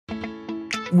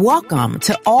Welcome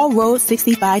to All Road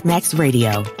 65 Max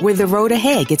Radio, where the road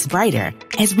ahead gets brighter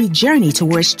as we journey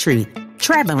towards truth,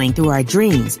 traveling through our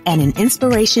dreams and an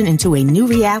inspiration into a new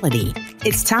reality.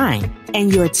 It's time,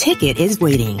 and your ticket is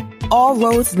waiting. All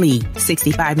Roads Lead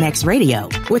 65 Max Radio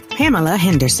with Pamela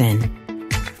Henderson.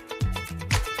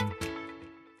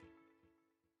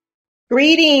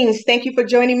 Greetings. Thank you for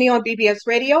joining me on BBS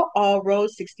Radio, All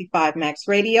Roads 65 Max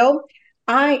Radio.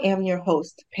 I am your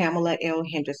host, Pamela L.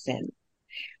 Henderson.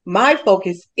 My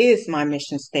focus is my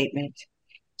mission statement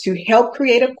to help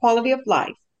create a quality of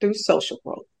life through social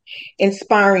growth,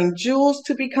 inspiring jewels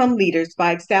to become leaders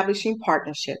by establishing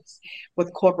partnerships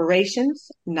with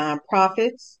corporations,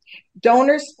 nonprofits,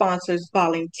 donors, sponsors,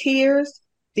 volunteers,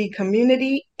 the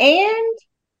community, and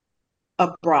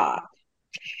abroad.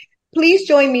 Please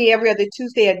join me every other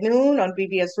Tuesday at noon on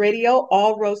BBS Radio,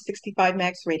 All Roads 65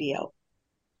 Max Radio.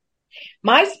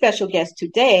 My special guest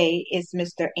today is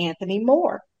Mr. Anthony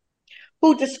Mohr,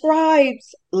 who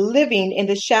describes living in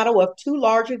the shadow of two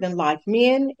larger-than-life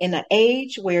men in an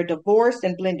age where divorced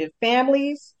and blended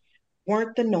families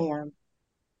weren't the norm.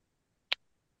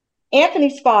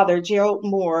 Anthony's father, Gerald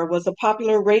Mohr, was a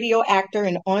popular radio actor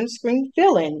and on-screen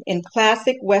villain in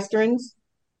classic westerns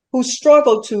who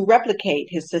struggled to replicate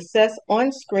his success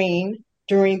on screen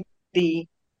during the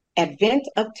advent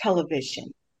of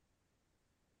television.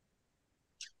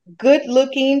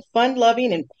 Good-looking,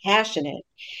 fun-loving, and passionate,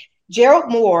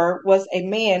 Gerald Mohr was a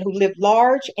man who lived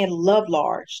large and loved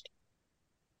large,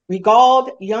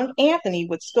 regaled young Anthony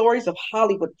with stories of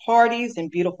Hollywood parties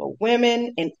and beautiful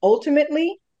women, and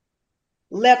ultimately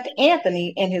left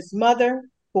Anthony and his mother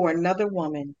for another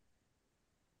woman.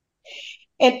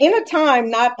 And in a time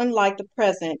not unlike the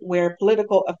present, where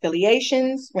political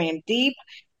affiliations ran deep,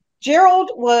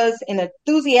 Gerald was an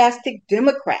enthusiastic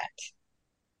Democrat.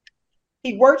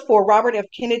 He worked for Robert F.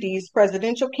 Kennedy's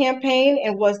presidential campaign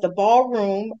and was the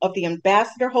ballroom of the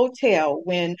Ambassador Hotel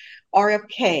when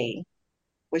RFK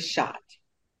was shot.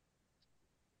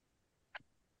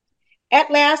 At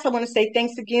last, I want to say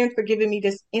thanks again for giving me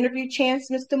this interview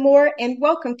chance, Mr. Mohr, and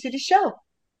welcome to the show.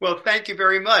 Well, thank you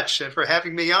very much for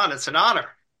having me on. It's an honor.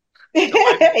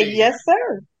 Yes,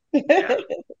 sir. Yeah.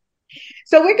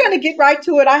 So we're going to get right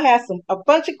to it. I have a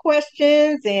bunch of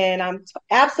questions, and I'm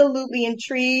absolutely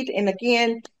intrigued. And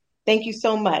again, thank you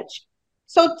so much.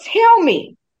 So tell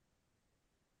me,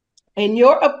 in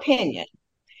your opinion,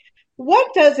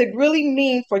 what does it really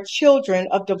mean for children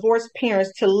of divorced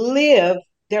parents to live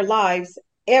their lives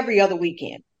every other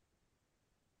weekend?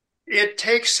 It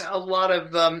takes a lot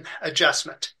of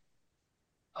adjustment.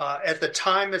 At the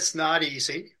time, it's not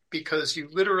easy because you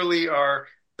literally are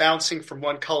bouncing from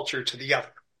one culture to the other.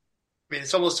 I mean,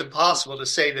 it's almost impossible to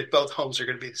say that both homes are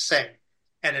going to be the same.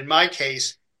 And in my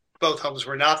case, both homes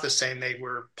were not the same. They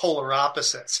were polar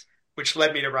opposites, which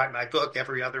led me to write my book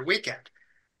every other weekend.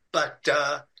 But,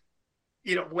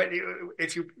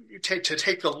 if you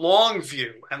take the long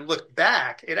view and look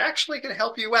back, it actually can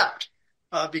help you out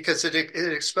because it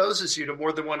exposes you to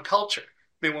more than one culture.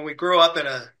 I mean, when we grow up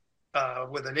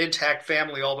with an intact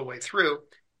family all the way through,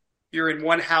 you're in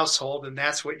one household and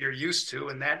that's what you're used to.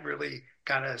 And that really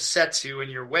kind of sets you in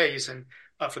your ways and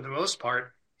for the most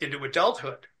part into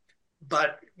adulthood.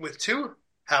 But with two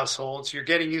households, you're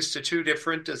getting used to two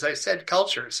different, as I said,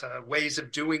 cultures, ways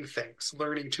of doing things,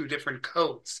 learning two different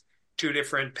codes, two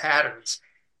different patterns.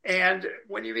 And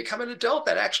when you become an adult,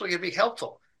 that actually can be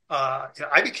helpful.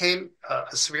 I became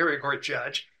a Superior Court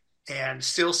judge and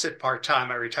still sit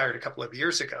part-time. I retired a couple of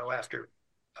years ago after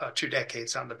 2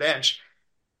 decades on the bench.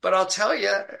 But I'll tell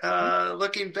you,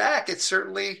 looking back, it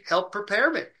certainly helped prepare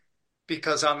me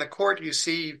because on the court, you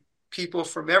see people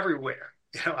from everywhere.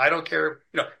 I don't care,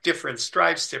 different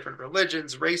stripes, different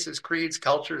religions, races, creeds,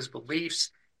 cultures,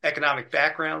 beliefs, economic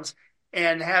backgrounds,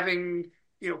 and having,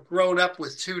 grown up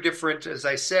with two different, as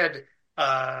I said,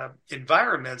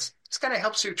 environments, this kind of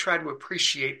helps you try to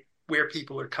appreciate where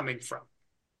people are coming from.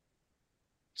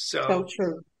 So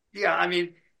true. Yeah, I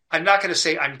mean, I'm not going to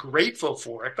say I'm grateful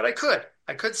for it, but I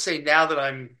could say now that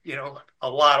I'm, a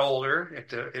lot older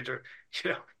into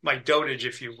my dotage,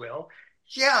 if you will.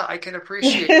 Yeah, I can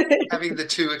appreciate having the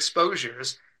two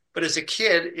exposures. But as a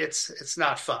kid, it's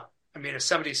not fun. I mean, if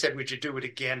somebody said, would you do it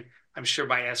again? I'm sure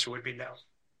my answer would be no.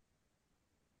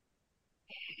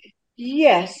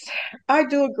 Yes, I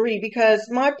do agree because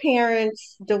my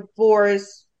parents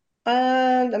divorced,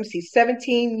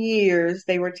 17 years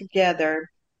they were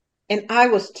together, and I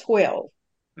was 12.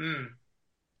 And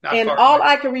all away.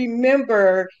 I can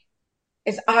remember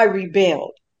is I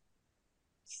rebelled.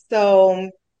 So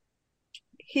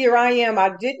here I am.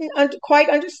 I didn't quite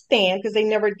understand because they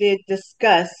never did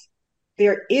discuss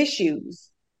their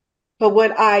issues. But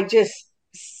what I just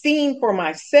seen for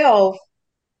myself,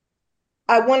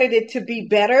 I wanted it to be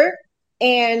better.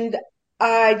 And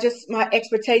my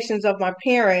expectations of my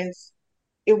parents,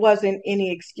 it wasn't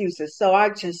any excuses. So I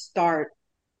just start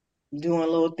doing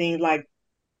little things like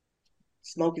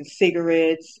smoking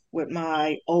cigarettes with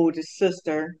my oldest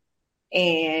sister.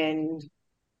 And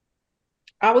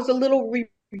I was a little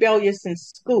rebellious in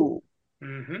school.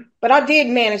 Hmm. But I did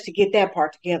manage to get that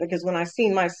part together because when I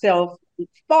seen myself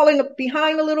falling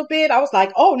behind a little bit, I was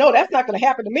like, oh no, that's not going to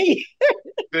happen to me.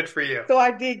 Good for you. So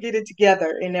I did get it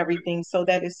together and everything. So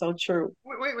that is so true.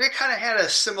 We kind of had a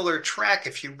similar track,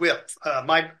 if you will.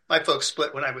 My folks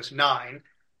split when I was 9,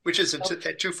 which isn't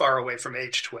too far away from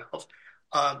age 12.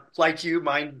 Like you,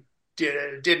 mine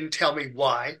didn't tell me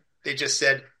why. They just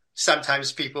said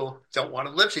sometimes people don't want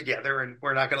to live together and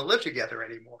we're not going to live together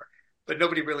anymore. But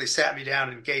nobody really sat me down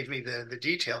and gave me the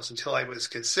details until I was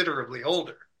considerably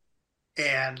older.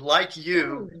 And like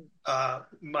you, Mm.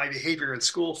 my behavior in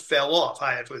school fell off.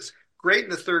 I was great in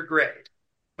the third grade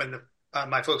when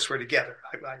my folks were together.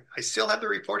 I still have the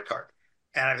report card,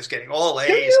 and I was getting all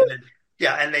Do A's. you? And then,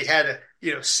 yeah, and they had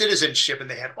citizenship, and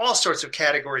they had all sorts of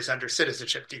categories under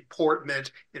citizenship: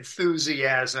 deportment,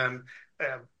 enthusiasm,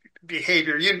 uh,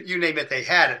 behavior. You name it, they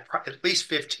had it. At least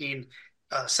 15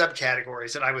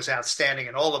 subcategories, and I was outstanding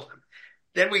in all of them.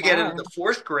 Then we get into Wow. the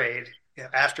fourth grade,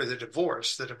 after the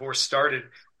divorce. The divorce started,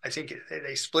 I think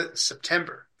they split in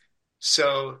September.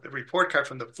 So the report card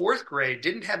from the fourth grade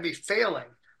didn't have me failing,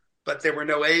 but there were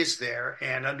no A's there.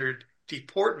 And under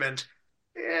deportment,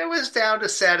 it was down to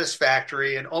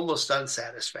satisfactory and almost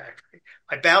unsatisfactory.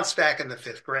 I bounced back in the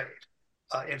fifth grade.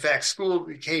 In fact, school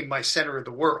became my center of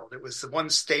the world. It was the one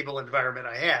stable environment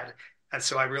I had. And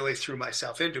so I really threw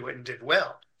myself into it and did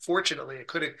well. Fortunately, it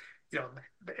could have, you know,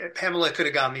 Pamela could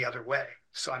have gone the other way.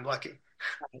 So I'm lucky.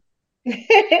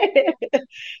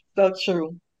 So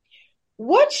true.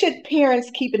 What should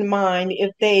parents keep in mind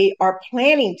if they are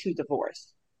planning to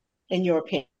divorce, in your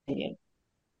opinion?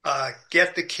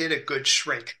 Get the kid a good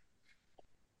shrink.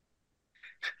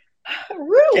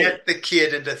 Really? Get the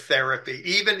kid into therapy,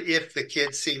 even if the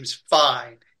kid seems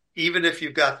fine, even if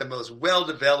you've got the most well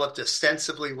developed,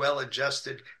 ostensibly well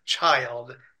adjusted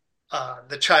child,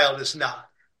 the child is not.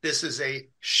 This is a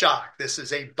shock. This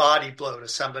is a body blow to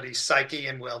somebody's psyche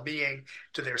and well being,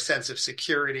 to their sense of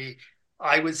security.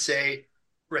 I would say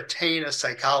retain a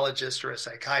psychologist or a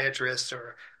psychiatrist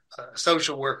or a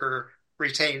social worker,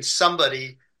 retain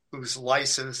somebody who's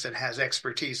licensed and has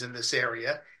expertise in this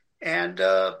area, and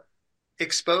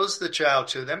expose the child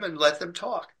to them and let them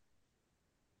talk.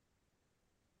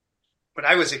 When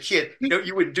I was a kid,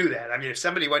 you wouldn't do that. I mean, if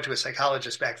somebody went to a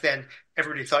psychologist back then,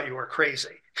 everybody thought you were crazy.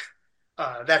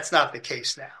 That's not the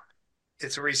case now.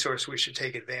 It's a resource we should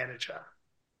take advantage of.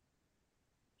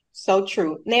 So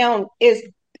true. Now, is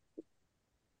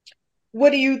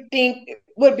what do you think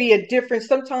would be a difference?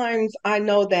 Sometimes I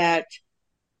know that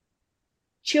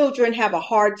children have a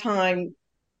hard time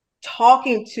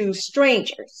talking to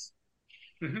strangers.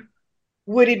 Mm-hmm.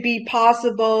 Would it be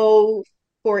possible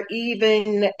for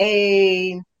even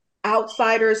a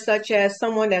outsider such as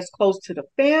someone that's close to the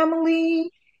family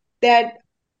that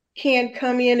can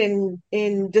come in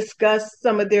and discuss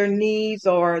some of their needs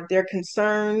or their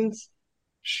concerns?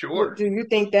 Sure. Do you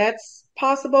think that's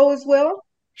possible as well?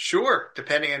 Sure.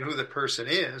 Depending on who the person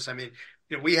is. I mean,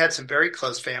 we had some very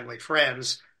close family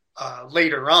friends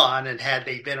later on, and had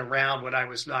they been around when I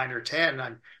was 9 or 10,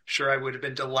 I'm sure I would have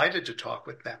been delighted to talk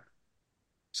with them.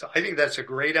 So I think that's a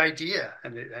great idea.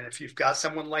 And if you've got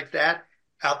someone like that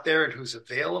out there and who's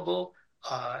available,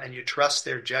 and you trust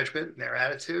their judgment and their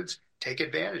attitudes, take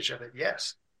advantage of it.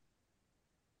 Yes.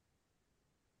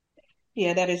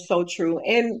 Yeah, that is so true.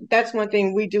 And that's one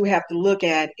thing we do have to look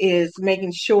at is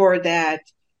making sure that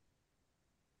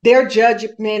their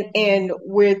judgment and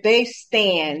where they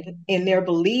stand in their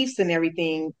beliefs and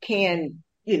everything can,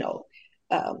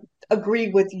 agree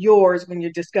with yours when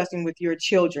you're discussing with your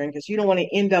children, because you don't want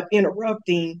to end up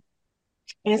interrupting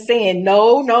and saying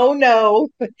no, no, no.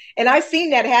 And I've seen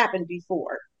that happen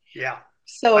before. Yeah.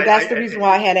 So that's the reason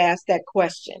why I I had asked that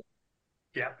question.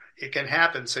 yeah, it can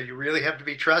happen. So you really have to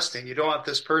be trusting. You don't want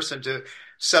this person to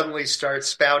suddenly start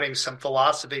spouting some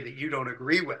philosophy that you don't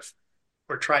agree with,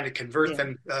 or trying to convert Yeah.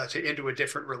 them into a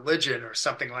different religion or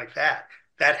something like that.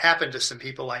 That happened to some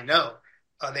people I know.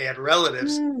 They had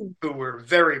relatives Mm. who were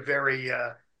very, very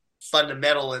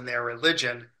fundamental in their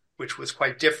religion, which was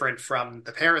quite different from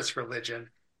the parents'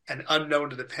 religion. And unknown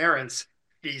to the parents,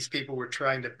 these people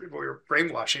were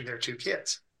brainwashing their two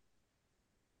kids.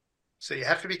 So you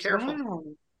have to be careful. Wow,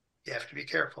 You have to be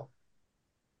careful.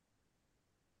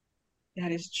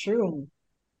 that is true.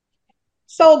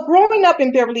 So, growing up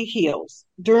in Beverly Hills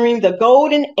during the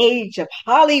golden age of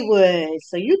Hollywood,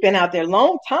 so you've been out there a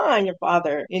long time, your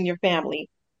father and your family,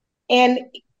 and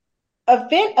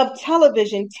event of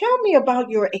television. Tell me about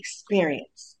your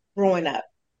experience growing up.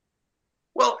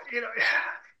 Well,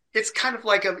 it's kind of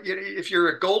like if you're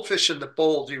a goldfish in the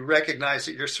bowl, do you recognize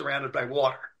that you're surrounded by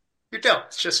water? You don't.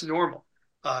 It's just normal.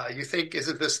 You think,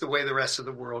 isn't this the way the rest of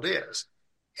the world is?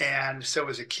 And so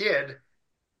as a kid,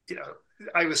 you know,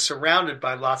 I was surrounded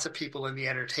by lots of people in the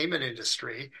entertainment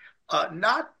industry,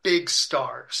 not big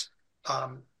stars.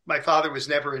 My father was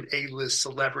never an A-list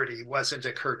celebrity. He wasn't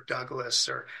a Kirk Douglas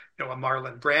or a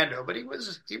Marlon Brando, but he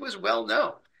was well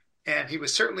known, and he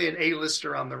was certainly an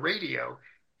A-lister on the radio.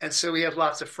 And so he had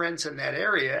lots of friends in that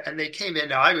area, and they came in.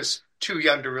 Now I was too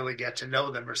young to really get to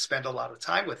know them or spend a lot of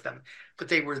time with them, but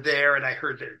they were there, and I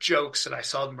heard their jokes, and I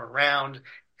saw them around,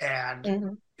 and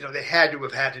Mm-hmm. they had to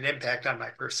have had an impact on my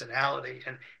personality.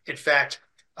 And in fact,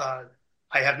 I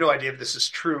have no idea if this is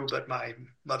true, but my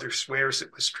mother swears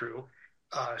it was true.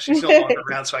 She's no longer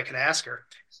around, so I can ask her.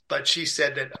 But she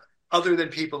said that other than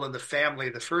people in the family,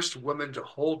 the first woman to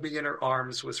hold me in her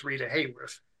arms was Rita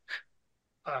Hayworth,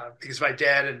 because my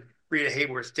dad and Rita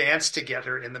Hayworth danced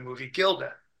together in the movie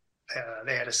Gilda.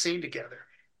 They had a scene together.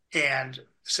 And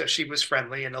so she was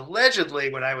friendly. And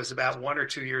allegedly, when I was about 1 or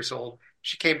 2 years old,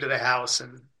 she came to the house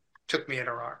and took me in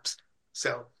her arms.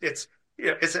 So it's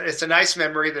a nice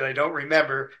memory that I don't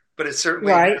remember, but it's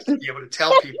certainly Right. nice to be able to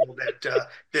tell people that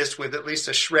this with at least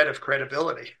a shred of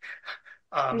credibility.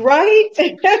 Um, Right.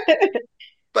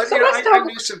 but So let's I talk.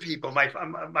 knew some people. My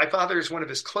father's one of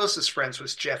his closest friends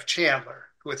was Jeff Chandler,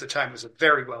 who at the time was a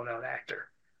very well known actor.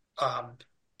 Um,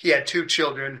 he had two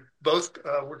children, both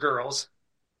were girls.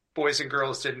 Boys and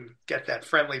girls didn't get that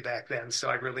friendly back then, so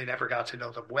I really never got to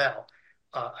know them well.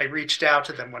 I reached out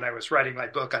to them when I was writing my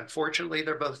book. Unfortunately,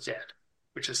 they're both dead,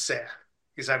 which is sad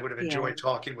because I would have Yeah. enjoyed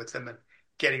talking with them and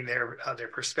getting their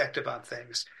perspective on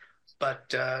things. But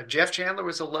Jeff Chandler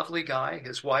was a lovely guy.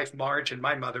 His wife Marge and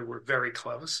my mother were very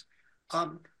close,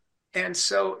 um, and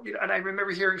so and I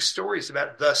remember hearing stories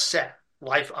about the set,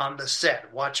 life on the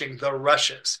set, watching the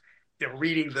rushes,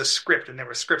 reading the script, and there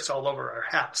were scripts all over our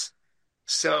house.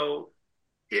 So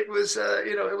it was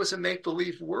a make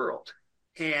believe world,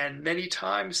 and many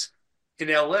times in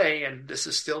LA, and this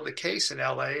is still the case in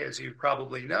LA, as you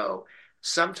probably know,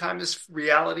 sometimes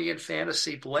reality and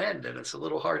fantasy blend, and it's a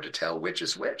little hard to tell which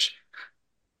is which.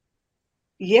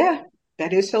 Yeah,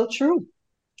 that is so true.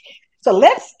 So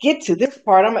let's get to this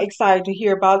part I'm excited to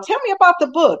hear about. Tell me about the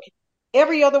book,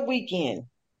 Every Other Weekend.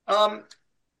 Um,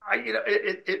 I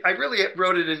really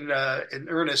wrote it in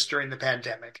earnest during the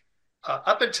pandemic.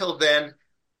 Up until then,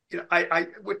 I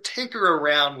would tinker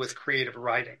around with creative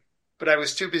writing, but I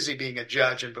was too busy being a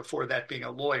judge and before that being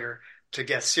a lawyer to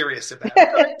get serious about it.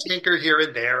 But I'd tinker here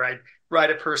and there. I'd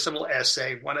write a personal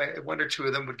essay. One or two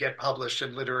of them would get published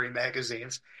in literary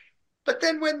magazines. But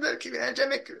then when the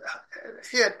pandemic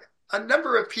hit, a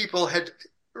number of people had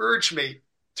urged me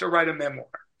to write a memoir.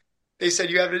 They said,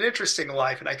 "You have an interesting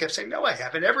life." And I kept saying, "No, I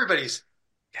haven't. Everybody's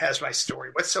has my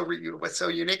story. What's so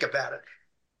unique about it?"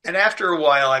 And after a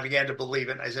while, I began to believe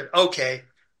it. And I said, "Okay,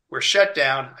 we're shut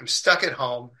down. I'm stuck at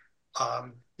home.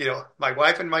 My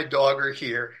wife and my dog are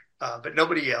here, but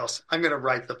nobody else. I'm going to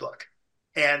write the book."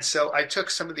 And so I took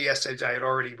some of the essays I had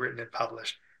already written and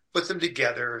published, put them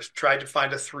together, tried to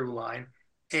find a through line,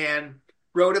 and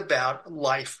wrote about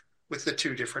life with the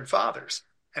two different fathers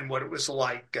and what it was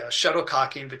like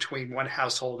shuttlecocking between one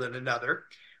household and another,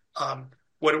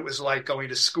 what it was like going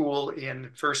to school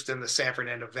first in the San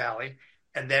Fernando Valley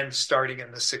and then starting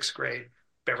in the sixth grade,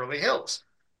 Beverly Hills,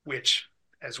 which,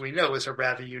 as we know, is a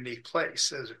rather unique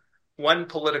place. As one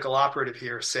political operative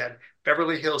here said,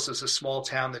 Beverly Hills is a small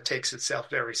town that takes itself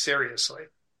very seriously.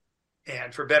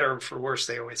 And for better or for worse,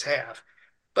 they always have.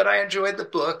 But I enjoyed the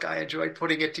book. I enjoyed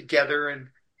putting it together and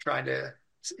trying to,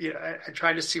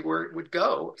 trying to see where it would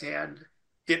go. And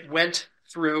it went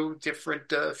through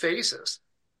different phases.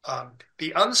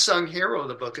 The unsung hero of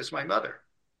the book is my mother.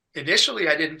 Initially,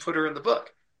 I didn't put her in the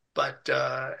book, but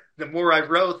the more I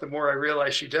wrote, the more I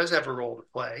realized she does have a role to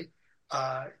play.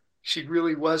 Uh, she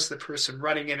really was the person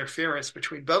running interference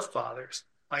between both fathers.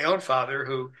 My own father,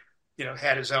 who,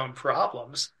 had his own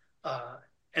problems, uh,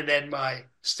 and then my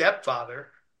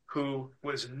stepfather, who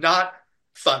was not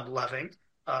fun-loving,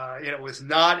 was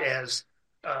not as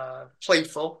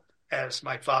playful as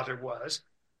my father was,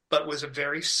 but was a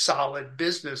very solid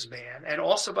businessman, and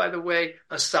also, by the way,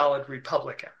 a solid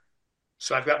Republican.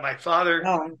 So I've got my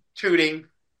father Oh, tooting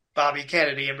Bobby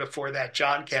Kennedy, and before that,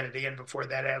 John Kennedy, and before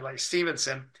that, Adlai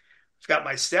Stevenson. I've got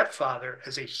my stepfather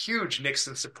as a huge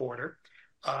Nixon supporter.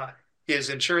 Uh, his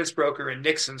insurance broker and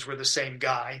Nixon's were the same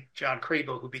guy, John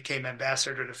Kriebel, who became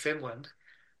ambassador to Finland.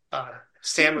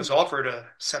 Stan was offered a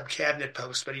sub-cabinet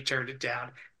post, but he turned it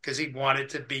down because he wanted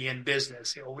to be in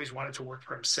business. He always wanted to work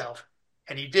for himself,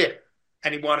 and he did.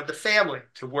 And he wanted the family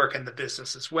to work in the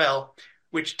business as well,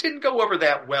 which didn't go over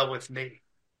that well with me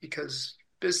because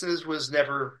business was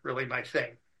never really my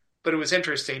thing. But it was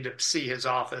interesting to see his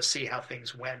office, see how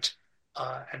things went,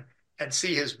 and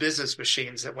see his business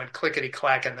machines that went clickety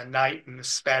clack in the night and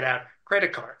spat out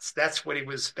credit cards. That's what he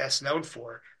was best known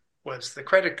for, was the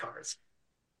credit cards.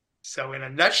 So in a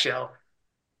nutshell,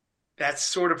 that's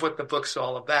sort of what the book's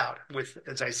all about. With,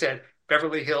 as I said,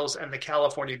 Beverly Hills and the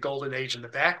California Golden Age in the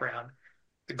background.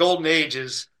 The Golden Age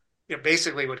is,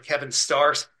 basically what Kevin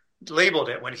Starr labeled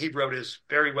it when he wrote his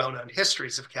very well-known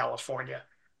histories of California,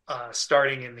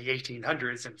 starting in the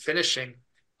 1800s and finishing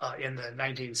in the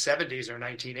 1970s or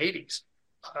 1980s.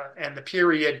 And the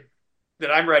period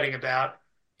that I'm writing about,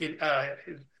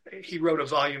 he wrote a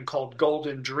volume called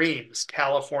Golden Dreams,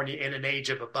 California in an Age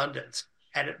of Abundance.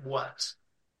 And it was.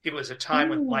 It was a time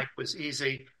when life was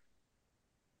easy.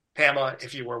 Pamela,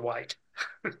 if you were white.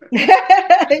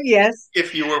 Yes.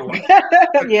 If you were white.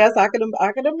 Yes, I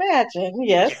can imagine.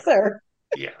 Yes, Yeah. sir.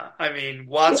 Yeah. I mean,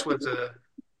 Watts was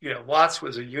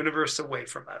a universe away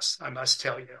from us, I must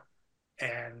tell you.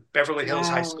 And Beverly Hills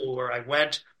High Wow. School, where I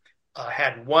went,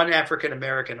 had one African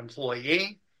American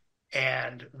employee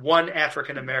and one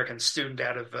African American student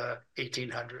out of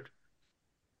 1,800.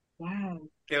 Wow.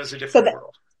 It was a So different that,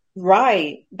 world.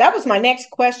 right. That was my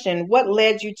next question. What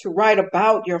led you to write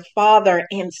about your father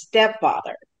and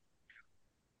stepfather?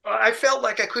 I felt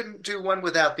like I couldn't do one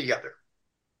without the other.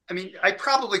 I mean, I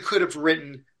probably could have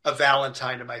written a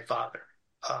Valentine to my father.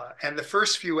 And the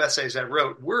first few essays I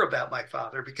wrote were about my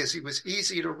father because he was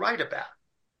easy to write about.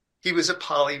 He was a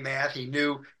polymath. He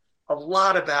knew a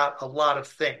lot about a lot of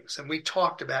things. And we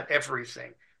talked about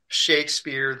everything: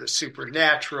 Shakespeare, the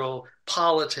supernatural,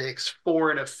 politics,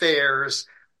 foreign affairs,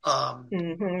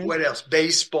 Hmm. what else?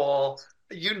 Baseball,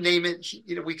 you name it.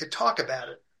 We could talk about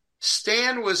it.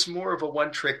 Stan was more of a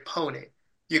one-trick pony.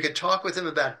 You could talk with him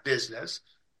about business,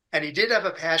 and he did have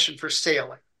a passion for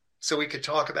sailing. So we could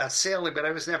talk about sailing, but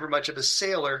I was never much of a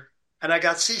sailor, and I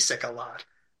got seasick a lot.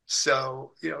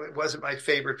 So, it wasn't my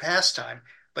favorite pastime.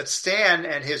 But Stan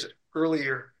and his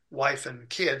earlier wife and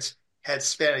kids had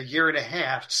spent a year and a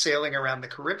half sailing around the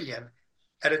Caribbean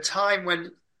at a time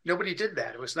when nobody did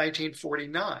that. It was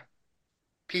 1949.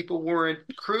 People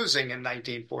weren't cruising in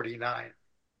 1949.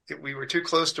 We were too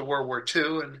close to World War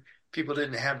II, and people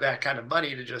didn't have that kind of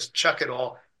money to just chuck it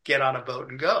all, get on a boat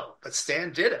and go. But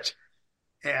Stan did it.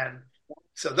 And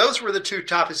so those were the two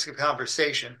topics of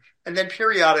conversation. And then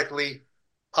periodically,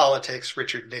 politics,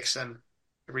 Richard Nixon,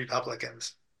 the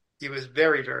Republicans. He was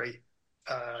very, very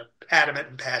adamant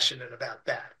and passionate about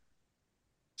that.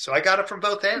 So I got it from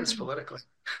both ends politically.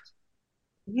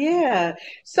 Yeah.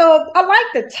 So I like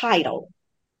the title.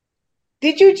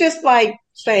 Did you just like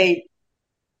say,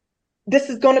 this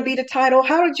is going to be the title?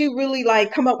 How did you really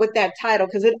like come up with that title?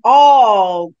 Because it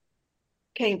all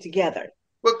came together.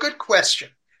 Well, good question.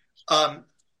 Um,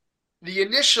 the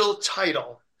initial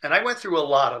title, and I went through a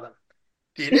lot of them.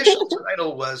 The initial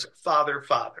title was Father,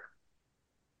 Father.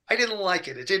 I didn't like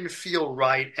it. It didn't feel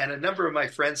right. And a number of my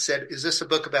friends said, is this a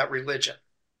book about religion?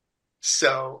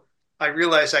 So I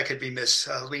realized I could be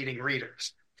misleading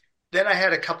readers. Then I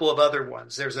had a couple of other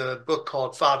ones. There's a book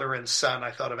called Father and Son.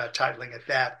 I thought about titling it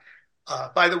that.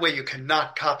 By the way, you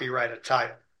cannot copyright a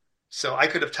title. So I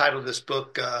could have titled this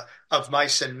book Of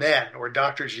Mice and Men or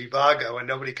Dr. Zhivago, and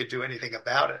nobody could do anything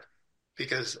about it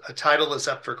because a title is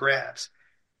up for grabs.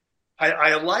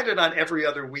 I alighted on Every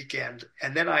Other Weekend,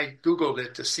 and then I Googled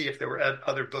it to see if there were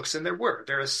other books, and there were.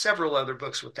 There are several other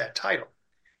books with that title.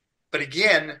 But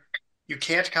again, you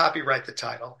can't copyright the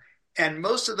title, and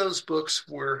most of those books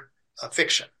were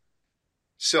fiction.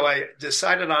 So I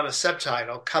decided on a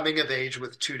subtitle, Coming of Age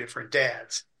with Two Different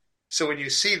Dads. So when you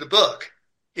see the book,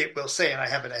 it will say, and I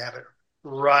happen to have it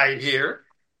right here,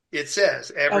 it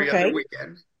says Every Other Okay.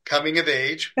 Weekend, Coming of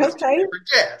Age with Two Okay. Different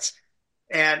Dads.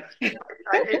 And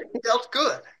it felt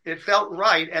good. It felt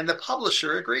right. And the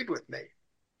publisher agreed with me.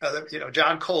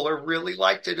 John Kohler really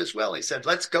liked it as well. He said,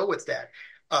 let's go with that.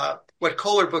 What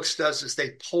Kohler Books does is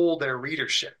they poll their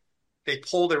readership. They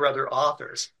poll their other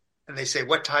authors and they say,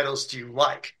 what titles do you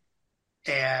like?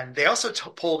 And they also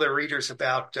poll their readers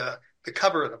about the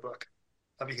cover of the book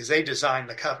because they designed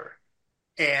the cover.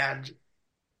 And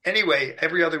anyway,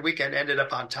 Every Other Weekend ended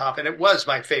up on top, and it was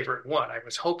my favorite one. I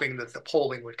was hoping that the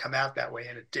polling would come out that way,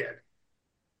 and it did.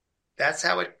 That's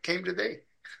how it came to be.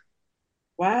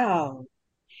 Wow.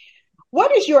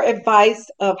 What is your advice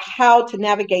of how to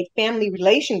navigate family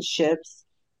relationships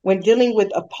when dealing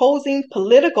with opposing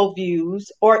political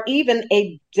views or even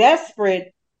a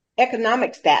desperate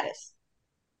economic status?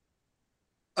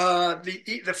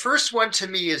 The first one to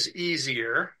me is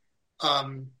easier.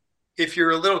 Um, if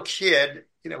you're a little kid,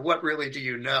 what really do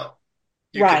you know?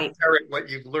 You can Right. parrot what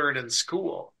you've learned in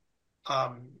school.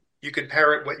 You can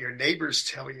parrot what your neighbors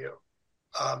tell you.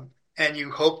 And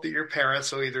you hope that your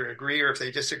parents will either agree or if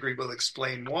they disagree, will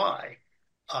explain why.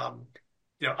 Um,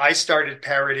 I started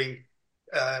parroting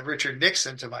Richard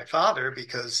Nixon to my father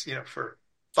because, for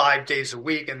 5 days a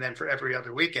week and then for every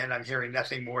other weekend, I'm hearing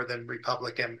nothing more than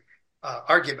Republican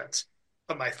arguments.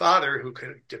 But my father, who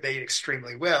could debate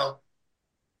extremely well,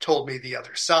 told me the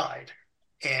other side.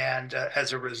 And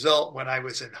as a result, when I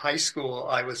was in high school,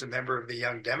 I was a member of the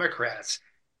Young Democrats,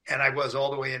 and I was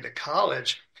all the way into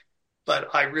college.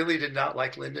 But I really did not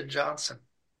like Lyndon Johnson.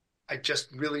 I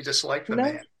just really disliked the No.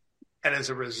 man. And as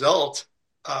a result,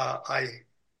 I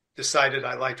decided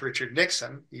I liked Richard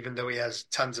Nixon, even though he has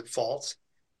tons of faults.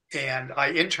 And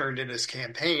I interned in his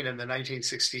campaign in the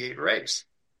 1968 race.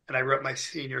 And I wrote my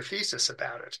senior thesis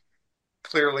about it.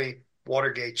 Clearly,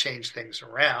 Watergate changed things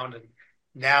around. And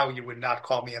now you would not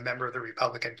call me a member of the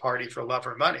Republican Party for love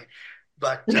or money.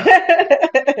 But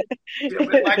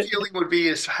but my feeling would be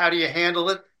is how do you handle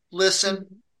it? Listen.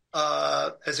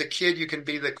 As a kid, you can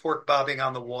be the cork bobbing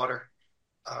on the water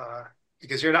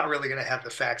because you're not really going to have the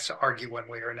facts to argue one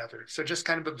way or another. So just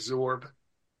kind of absorb,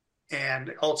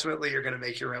 and ultimately you're going to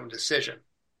make your own decision.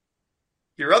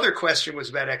 Your other question was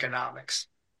about economics.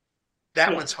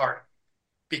 That Yes. one's hard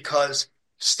because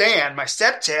Stan, my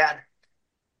stepdad,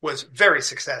 was very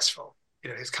successful.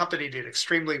 His company did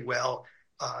extremely well.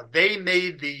 They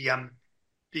made the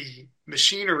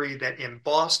machinery that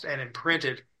embossed and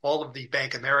imprinted all of the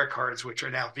Bank Americards, which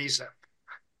are now Visa.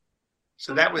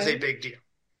 So that was a Okay. big deal.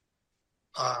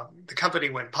 The company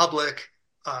went public.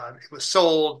 It was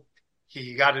sold.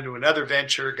 He got into another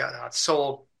venture, got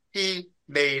sold. He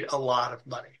made a lot of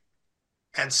money.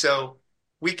 And so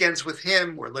weekends with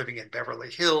him, we're living in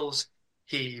Beverly Hills.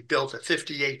 He built a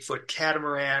 58-foot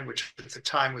catamaran, which at the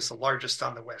time was the largest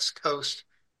on the West Coast.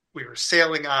 We were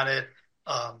sailing on it.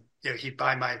 He'd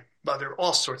buy my mother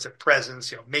all sorts of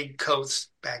presents, mink coats.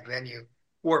 Back then you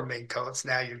wore mink coats.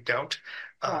 Now you don't.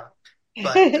 Uh,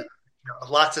 but Right.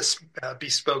 lots of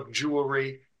bespoke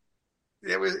jewelry.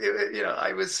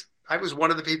 I was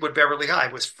one of the people at Beverly High.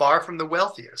 I was far from the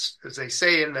wealthiest. As they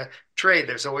say in the trade,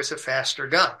 there's always a faster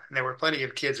gun. And there were plenty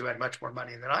of kids who had much more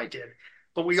money than I did.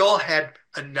 But we all had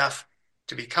enough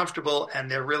to be comfortable. And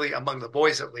they're really, among the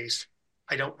boys at least,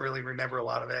 I don't really remember a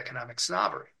lot of economic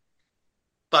snobbery.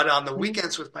 But on the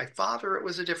weekends with my father, it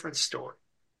was a different story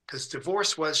because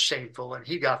divorce was shameful and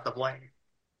he got the blame.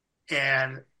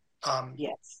 And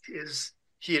Yes.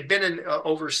 he had been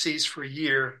overseas for a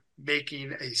year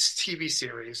making a TV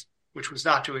series, which was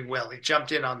not doing well. He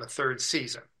jumped in on the third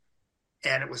season,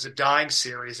 and it was a dying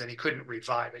series, and he couldn't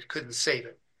revive it, couldn't save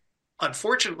it.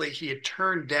 Unfortunately, he had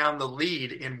turned down the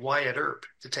lead in Wyatt Earp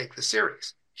to take the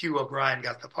series. Hugh O'Brien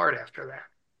got the part after that.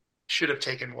 Should have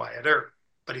taken Wyatt Earp,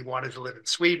 but he wanted to live in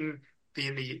Sweden,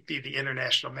 be the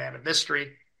international man of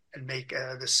mystery, and make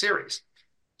this series.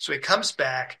 So he comes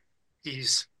back.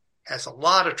 He's has a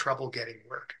lot of trouble getting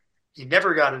work. He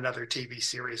never got another TV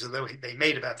series, although they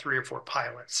made about 3 or 4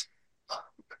 pilots, a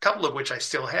couple of which I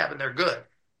still have, and they're good,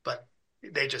 but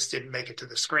they just didn't make it to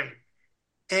the screen.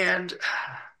 And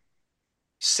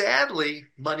sadly,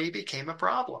 money became a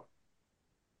problem.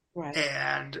 Right.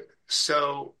 And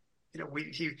so,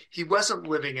 he wasn't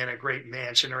living in a great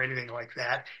mansion or anything like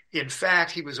that. In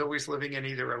fact, he was always living in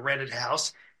either a rented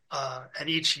house, and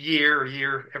each year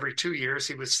or every 2 years,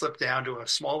 he would slip down to a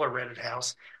smaller rented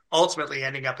house, ultimately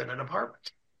ending up in an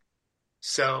apartment.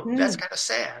 So that's Mm. kind of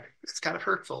sad. It's kind of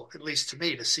hurtful, at least to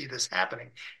me, to see this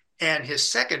happening. And his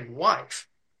second wife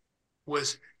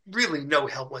was really no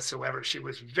help whatsoever. She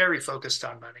was very focused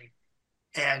on money.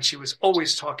 And she was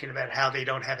always talking about how they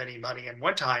don't have any money. And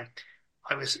one time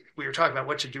we were talking about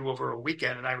what to do over a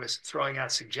weekend, and I was throwing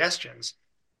out suggestions.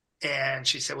 And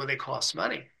she said, well, they cost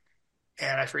money.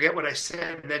 And I forget what I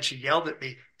said. And then she yelled at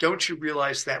me, don't you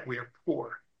realize that we're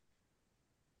poor?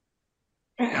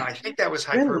 Now, I think that was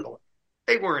Really? hyperbole.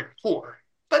 They weren't poor,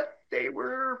 but they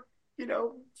were,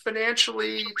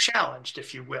 financially challenged,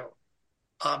 if you will.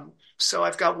 So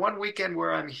I've got one weekend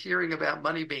where I'm hearing about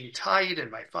money being tight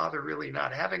and my father really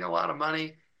not having a lot of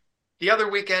money. The other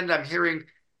weekend, I'm hearing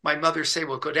my mother say,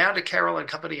 well, go down to Carroll and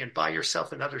Company and buy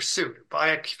yourself another suit or buy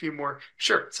a few more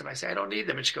shirts. And I say, I don't need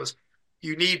them. And she goes,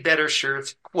 you need better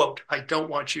shirts. Quote, I don't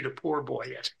want you to poor boy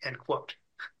it, end quote.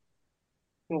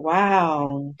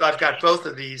 Wow. So I've got both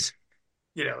of these,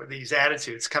 these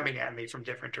attitudes coming at me from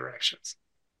different directions.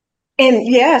 And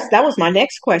yes, that was my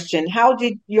next question. How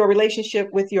did your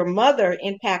relationship with your mother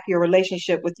impact your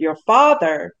relationship with your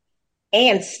father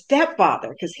and stepfather?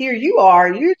 Because here you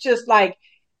are, you're just like,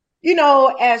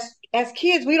 as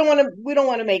kids, we don't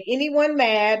want to make anyone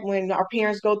mad when our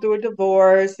parents go through a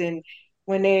divorce and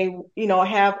when they,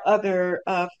 have other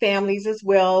families as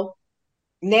well.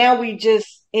 Now we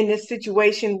just in this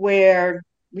situation where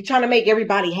we're trying to make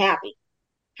everybody happy.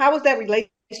 How was that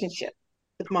relationship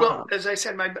with Well, mom? as I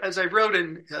said, as I wrote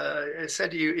and I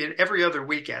said to you in every other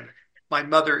weekend, my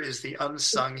mother is the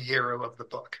unsung hero of the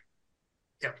book.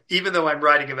 Even though I'm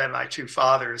writing about my two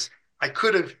fathers, I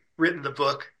could have written the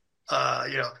book,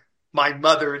 my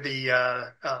mother,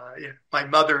 my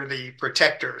mother, the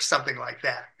protector, or something like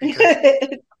that.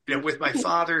 Because with my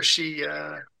father, she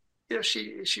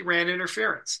ran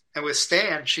interference, and with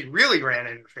Stan, she really ran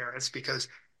interference because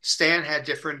Stan had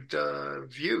different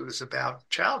views about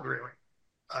child rearing.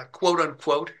 Quote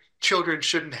unquote, children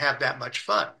shouldn't have that much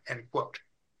fun, end quote.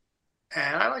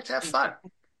 And I like to have fun.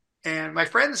 And my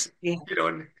friends, Yeah.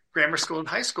 in grammar school and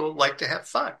high school like to have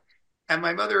fun. And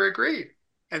my mother agreed.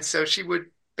 And so she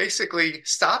would basically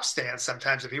stop Stan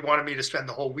sometimes if he wanted me to spend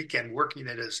the whole weekend working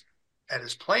at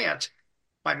his plant.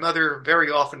 My mother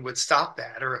very often would stop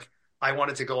that. Or if I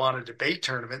wanted to go on a debate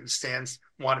tournament and Stan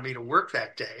wanted me to work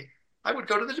that day, I would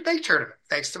go to the debate tournament,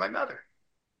 thanks to my mother.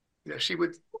 She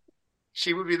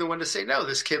would be the one to say, no,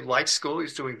 this kid likes school.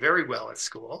 He's doing very well at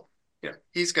school.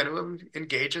 He's going to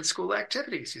engage in school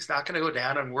activities. He's not going to go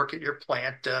down and work at your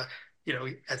plant, at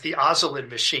the Ozolin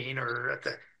machine or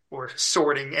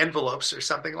sorting envelopes or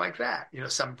something like that.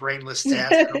 Some brainless task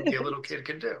that only a little kid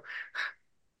can do.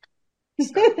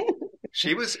 So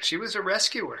she was a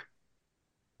rescuer.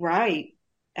 Right.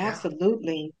 Yeah.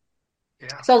 Absolutely.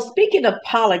 Yeah. So speaking of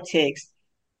politics,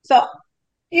 so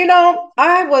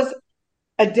I was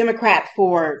a Democrat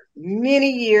for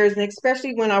many years, and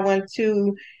especially when I went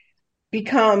to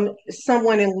become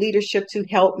someone in leadership to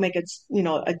help make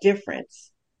a difference.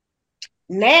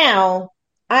 Now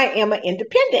I am an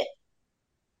independent.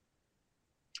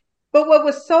 But what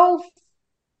was so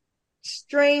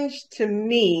strange to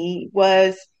me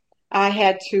was I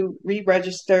had to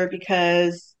re-register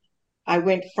because I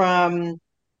went from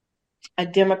a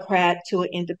Democrat to an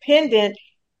independent.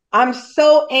 I'm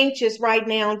so anxious right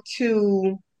now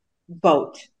to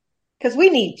vote because we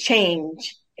need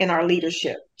change in our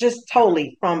leadership, just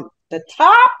totally from the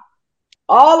top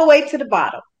all the way to the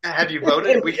bottom. Have you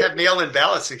voted? We have mail-in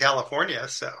ballots in California,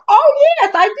 so. Oh,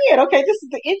 yes, I did. Okay, this is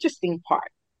the interesting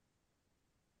part.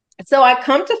 So I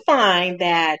come to find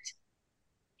that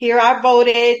here I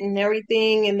voted and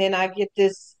everything, and then I get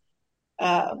this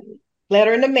um,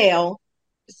 letter in the mail.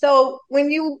 So when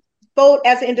you vote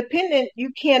as an independent,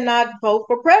 you cannot vote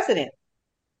for president.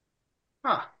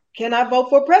 Huh. Cannot vote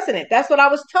for president. That's what I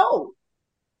was told.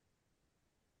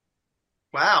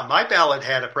 Wow, my ballot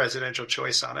had a presidential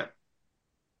choice on it.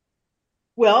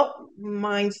 Well,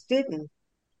 mine didn't.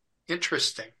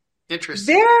 Interesting.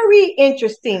 Interesting. Very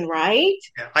interesting, right?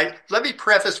 Yeah. Let me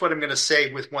preface what I'm going to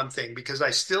say with one thing, because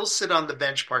I still sit on the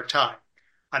bench part-time.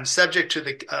 I'm subject to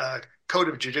the Code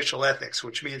of Judicial Ethics,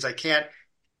 which means I can't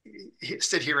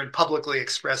sit here and publicly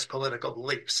express political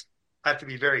beliefs. I have to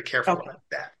be very careful Okay. about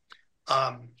that.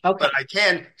 Okay. But I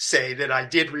can say that I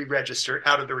did re-register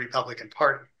out of the Republican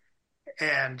Party.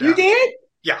 And You did?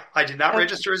 yeah, I did not Okay.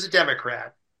 register as a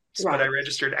Democrat, but I Right.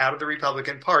 registered out of the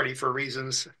Republican Party for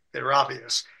reasons that are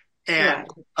obvious. Right.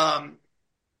 And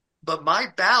but my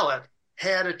ballot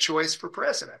had a choice for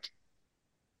president.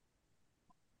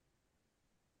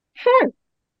 Hmm.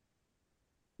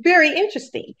 Very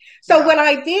interesting. So Yeah. what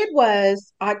I did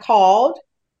was I called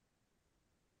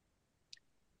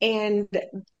and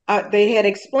they had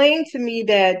explained to me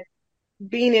that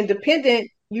being independent,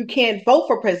 you can't vote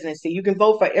for presidency. You can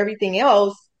vote for everything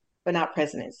else, but not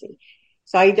presidency.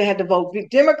 So I either had to vote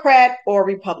Democrat or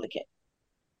Republican.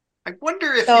 I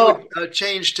wonder if you So would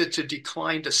change to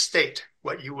decline to state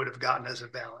what you would have gotten as a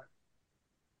ballot.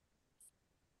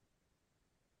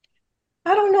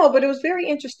 I don't know, but it was very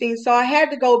interesting. So I had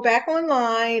to go back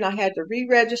online. I had to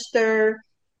re-register,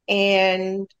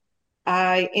 and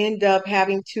I end up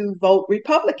having to vote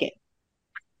Republican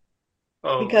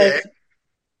Okay. because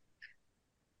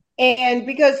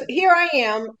because here I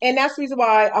am, and that's the reason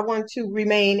why I want to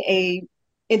remain a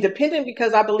independent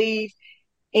because I believe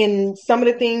in some of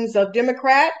the things of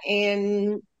Democrat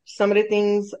and some of the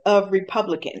things of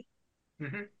Republican.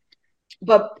 Mm-hmm.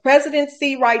 But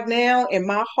presidency right now, in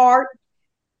my heart,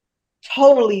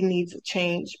 totally needs a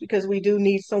change because we do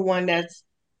need someone that's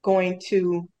going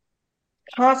to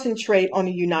concentrate on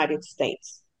the United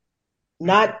States, Mhm.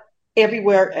 not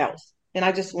everywhere else. And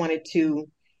I just wanted to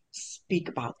speak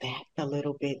about that a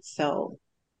little bit. So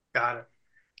Got it.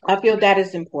 I feel that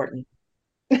is important.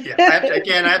 Yeah, I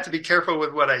have to be careful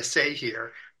with what I say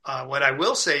here. What I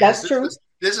will say is That's true.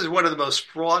 this is one of the most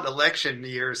fraught election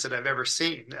years that I've ever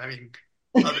seen. I mean,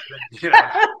 other than you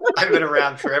know, I've been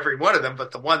around for every one of them,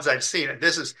 but the ones I've seen, and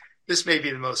this may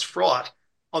be the most fraught.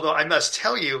 Although I must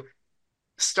tell you,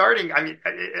 starting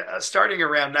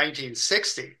around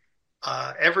 1960,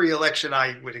 every election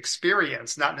I would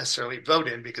experience, not necessarily vote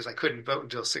in because I couldn't vote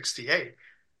until 68,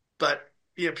 but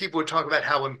people would talk about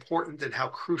how important and how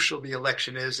crucial the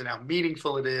election is and how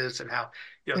meaningful it is and how,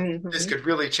 this Hmm. could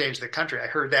really change the country. I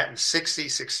heard that in 60,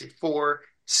 64,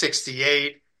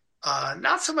 68,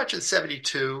 not so much in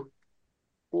 72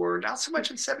 or not so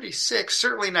much in 76,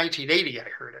 certainly 1980, I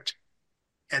heard it.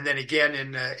 And then again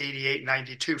in 88,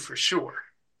 92 for sure.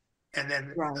 And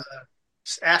then Right.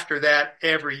 after that,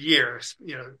 every year,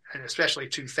 and especially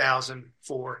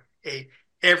 2004, 8,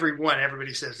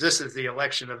 everybody says this is the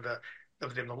election of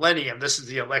the millennium. This is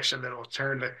the election that will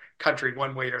turn the country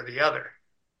one way or the other.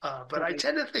 But I Right.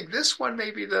 tend to think this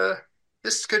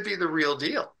could be the real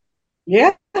deal.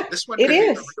 Yeah, This one it could be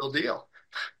the is. real deal.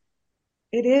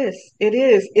 It is. It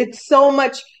is. It's so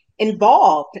much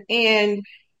involved. And,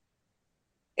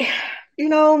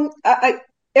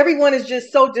 everyone is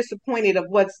just so disappointed of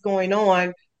what's going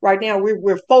on right now.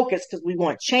 We're focused because we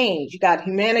want change. You got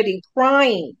humanity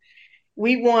crying.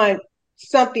 We want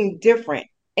something different.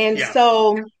 And Yeah,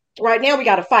 so right now we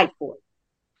got to fight for it.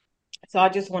 So I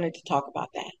just wanted to talk about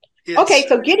that. Okay, it's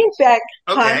so getting back,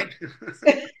 huh?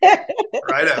 okay.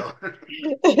 Righto.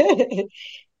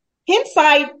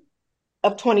 Hindsight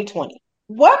of 2020.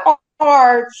 What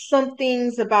are some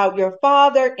things about your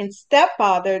father and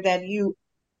stepfather that you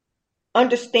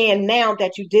understand now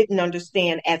that you didn't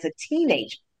understand as a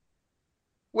teenager?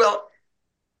 Well,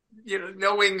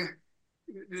 knowing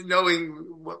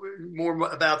more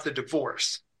about the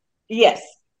divorce. Yes,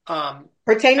 Um,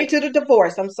 pertaining I, to the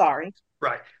divorce. I'm sorry.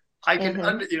 right. I can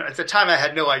Hmm. at the time I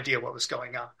had no idea what was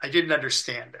going on. I didn't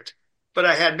understand it. But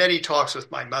I had many talks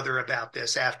with my mother about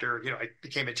this after, I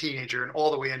became a teenager and all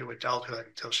the way into adulthood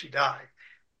until she died.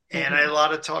 And I had Hmm. a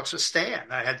lot of talks with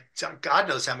Stan. I had God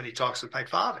knows how many talks with my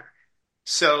father.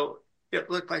 So,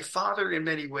 look, my father in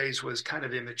many ways was kind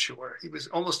of immature. He was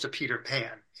almost a Peter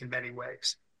Pan in many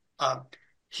ways. Um,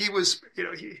 he was,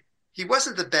 he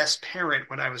wasn't the best parent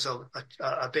when I was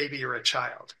a baby or a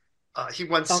child. He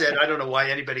once said, Okay. I don't know why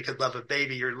anybody could love a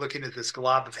baby. You're looking at this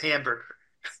glob of hamburger,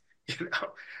 you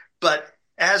know. But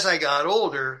as I got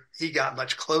older, he got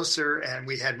much closer and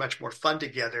we had much more fun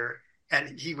together.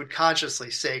 And he would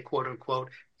consciously say, quote unquote,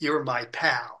 you're my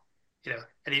pal,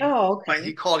 and Oh,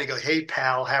 he okay. called, he go, hey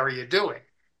pal, how are you doing?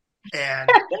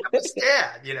 And that was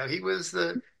dad, he was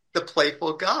the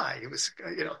playful guy. He was,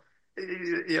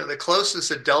 the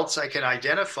closest adults I can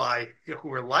identify who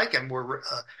were like him were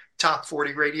top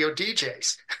 40 radio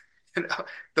DJs. you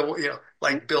know,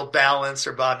 like Bill Balance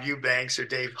or Bob Eubanks or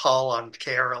Dave Hull on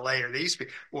KRLA or these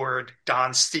people, or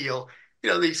Don Steele,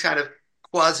 these kind of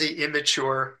quasi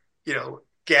immature,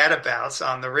 gadabouts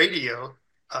on the radio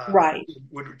Right.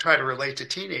 would try to relate to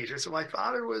teenagers. So my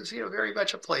father was, very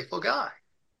much a playful guy.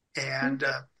 And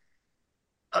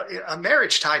a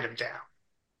marriage tied him down.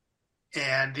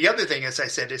 And the other thing, as I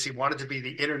said, is he wanted to be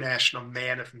the international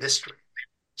man of mystery.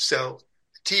 So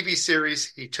the TV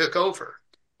series he took over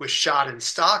was shot in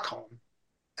Stockholm,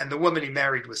 and the woman he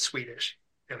married was Swedish.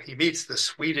 He meets the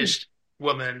Swedish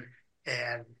woman,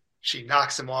 and she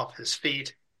knocks him off his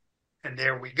feet, and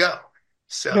there we go.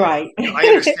 So Right. I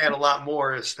understand a lot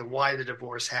more as to why the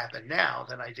divorce happened now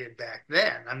than I did back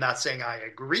then. I'm not saying I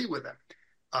agree with him.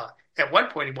 At one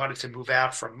point, he wanted to move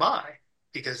out from mine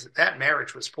because that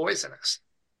marriage was poisonous,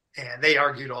 and they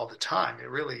argued all the time.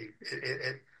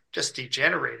 It just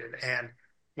degenerated. And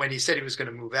when he said he was going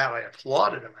to move out, I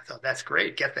applauded him. I thought, that's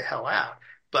great, get the hell out.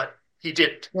 But he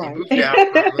didn't. He Right. moved out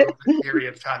for a little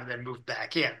period of time and then moved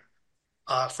back in.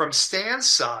 From Stan's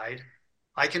side,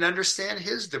 I can understand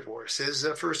his divorce. His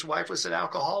first wife was an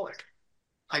alcoholic.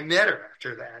 I met her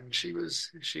after that, and she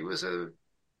was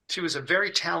a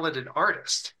very talented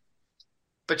artist,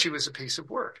 but she was a piece of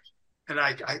work. And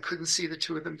I couldn't see the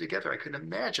two of them together. I couldn't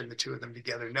imagine the two of them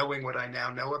together, knowing what I now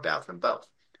know about them both.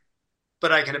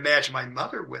 But I can imagine my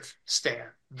mother with Stan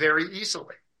very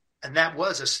easily. And that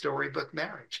was a storybook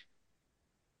marriage.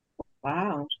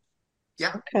 Wow.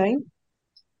 Yeah. Okay.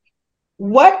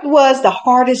 What was the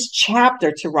hardest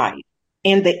chapter to write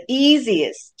and the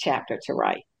easiest chapter to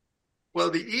write? Well,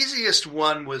 the easiest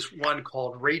one was one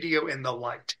called Radio in the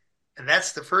Light. And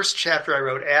that's the first chapter I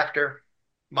wrote after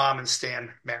Mom and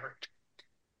Stan married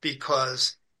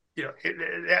because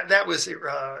that was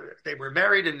they were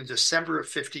married in December of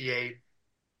 58.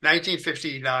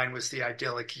 1959 was the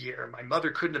idyllic year. My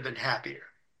mother couldn't have been happier.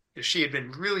 She had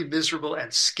been really miserable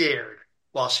and scared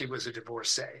while she was a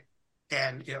divorcee.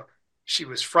 And, she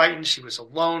was frightened. She was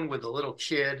alone with a little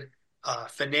kid.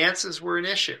 Finances were an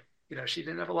issue. She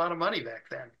didn't have a lot of money back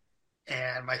then.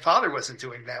 And my father wasn't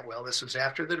doing that well. This was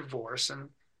after the divorce. And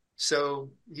so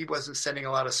he wasn't sending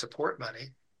a lot of support money.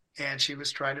 And she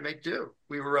was trying to make do.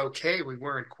 We were okay. We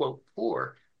weren't, quote,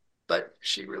 poor, but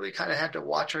she really kind of had to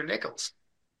watch her nickels.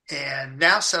 And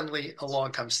now suddenly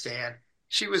along comes Stan.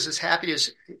 She was as happy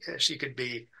as she could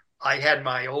be. I had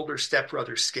my older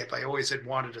stepbrother, Skip. I always had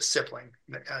wanted a sibling.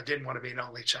 Didn't want to be an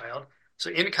only child.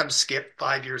 So in comes Skip,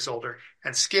 5 years older.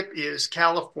 And Skip is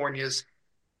California's,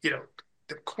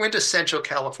 the quintessential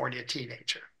California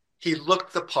teenager. He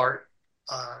looked the part.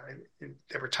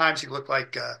 There were times he looked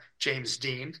like James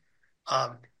Dean.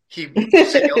 He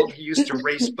sailed. He used to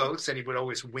race boats, and he would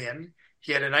always win.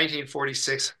 He had a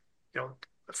 1946,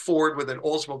 Ford with an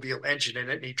Oldsmobile engine in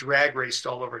it, and he drag raced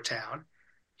all over town.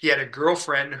 He had a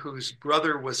girlfriend whose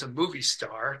brother was a movie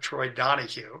star, Troy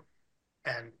Donahue,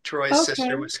 and Troy's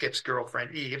sister was Skip's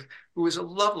girlfriend, Eve, who was a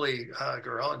lovely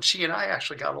girl, and she and I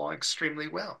actually got along extremely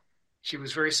well. She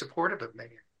was very supportive of me.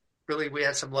 Really, we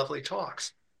had some lovely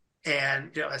talks.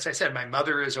 And, as I said, my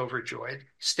mother is overjoyed.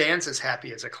 Stan's as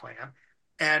happy as a clam.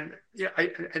 And,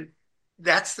 and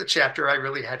that's the chapter I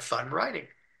really had fun writing.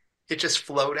 It just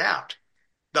flowed out.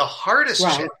 The hardest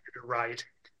chapter to write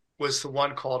was the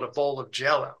one called A Bowl of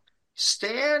Jello.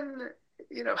 Stan,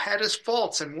 had his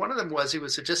faults, and one of them was he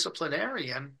was a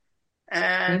disciplinarian,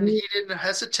 and he didn't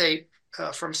hesitate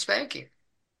from spanking.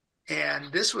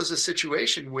 And this was a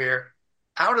situation where,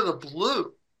 out of the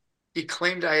blue, he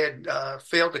claimed I had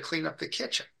failed to clean up the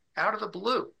kitchen, out of the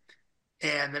blue.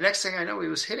 And the next thing I know, he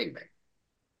was hitting me.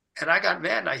 And I got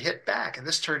mad, and I hit back, and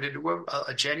this turned into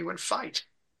a genuine fight.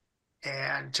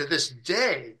 And to this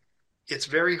day, it's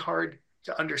very hard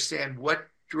to understand what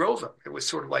drove him. It was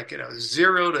sort of like,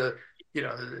 zero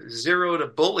to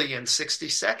bully in 60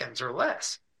 seconds or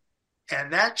less.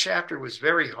 And that chapter was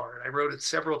very hard. I wrote it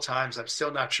several times. I'm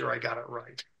still not sure I got it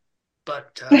right.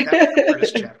 But that was the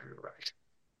hardest chapter to write.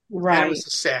 Right. And it was the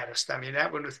saddest. I mean,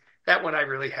 that one I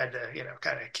really had to,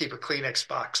 kind of keep a Kleenex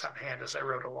box on hand as I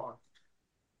wrote along.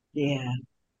 Yeah.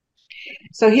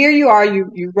 So here you are,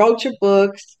 you wrote your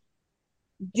books.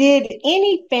 Did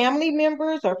any family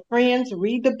members or friends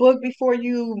read the book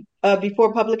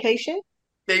before publication?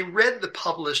 They read the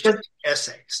published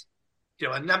essays,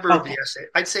 a number of the essays.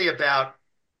 I'd say about,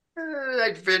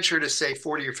 I'd venture to say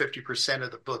 40 or 50%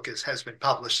 of the book has been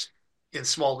published in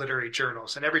small literary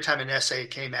journals. And every time an essay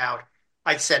came out,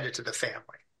 I'd send it to the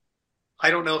family. I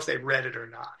don't know if they read it or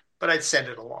not, but I'd send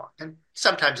it along. And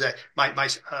sometimes my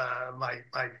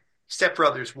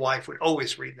stepbrother's wife would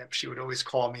always read them. She would always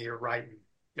call me or write and,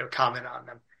 comment on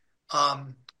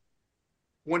them.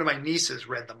 One of my nieces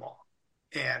read them all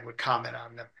and would comment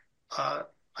on them.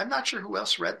 I'm not sure who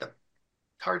else read them.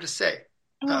 Hard to say.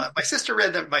 My sister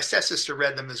read them. My stepsister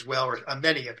read them as well, or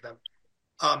many of them.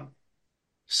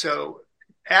 So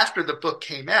after the book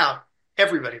came out,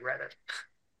 everybody read it.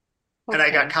 And I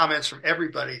got comments from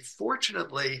everybody.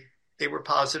 Fortunately, they were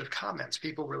positive comments.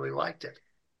 People really liked it.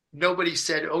 Nobody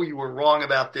said, "Oh, you were wrong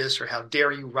about this," or "How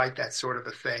dare you write that sort of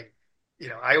a thing."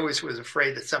 I always was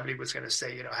afraid that somebody was going to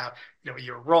say, how,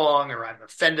 you're wrong, or I'm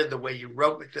offended the way you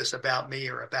wrote this about me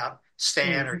or about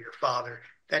Stan or your father.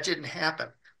 That didn't happen.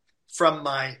 From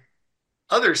my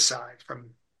other side,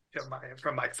 from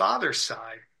my father's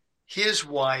side, his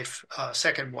wife,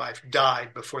 second wife,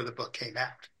 died before the book came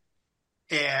out.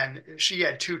 And she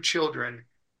had two children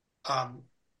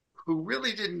who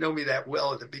really didn't know me that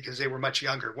well because they were much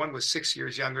younger. One was 6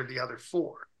 years younger, the other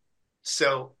 4.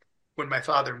 So when my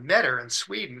father met her in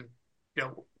Sweden,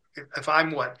 if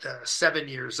I'm 7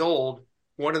 years old,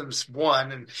 one of them's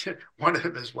 1 and one of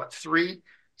them is 3.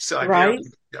 So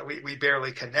we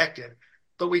barely connected,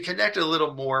 but we connected a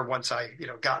little more once I,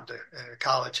 got into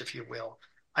college, if you will.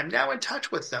 I'm now in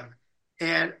touch with them,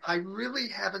 and I really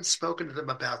haven't spoken to them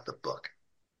about the book.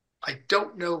 I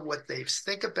don't know what they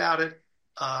think about it.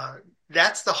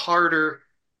 That's the harder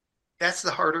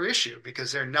issue,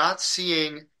 because they're not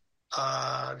seeing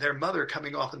their mother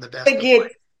coming off in the best of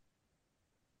ways.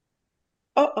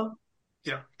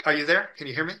 Are you there? Can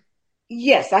you hear me?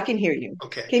 Yes, I can hear you.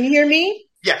 Okay. Can you hear me?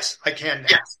 Yes, I can now.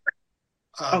 Yes.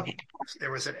 Okay.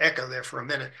 There was an echo there for a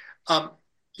minute.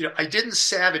 I didn't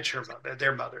savage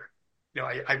their mother.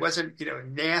 I wasn't,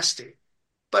 nasty,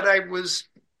 but I was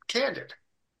candid.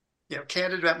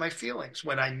 Candid about my feelings.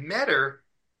 When I met her,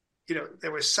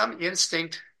 there was some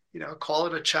instinct, call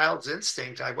it a child's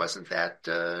instinct. I wasn't that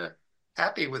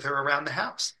happy with her around the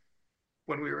house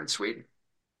when we were in Sweden.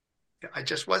 I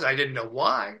just was. I didn't know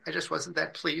why. I just wasn't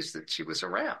that pleased that she was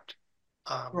around.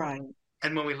 Um, Right.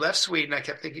 and when we left Sweden, I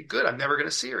kept thinking, good, I'm never going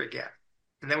to see her again.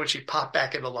 And then when she popped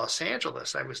back into Los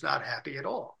Angeles, I was not happy at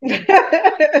all.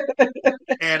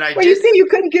 And I Well, you did, see, you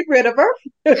couldn't get rid of her.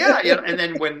 yeah. And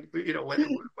then when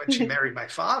she married my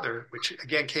father, which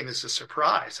again came as a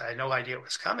surprise, I had no idea it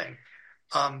was coming.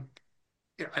 Um,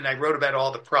 and I wrote about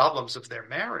all the problems of their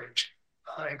marriage,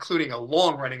 including a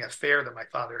long-running affair that my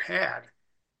father had.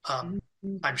 Um,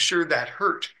 I'm sure that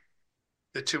hurt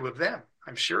the two of them.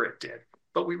 I'm sure it did,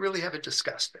 but we really haven't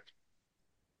discussed it.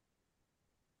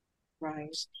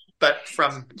 Right. But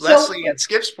from So, Leslie and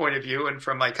Skip's point of view, and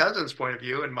from my cousin's point of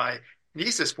view, and my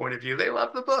niece's point of view, they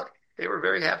loved the book. They were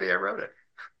very happy I wrote it.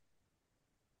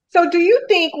 so do you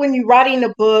think when you're writing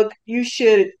a book, you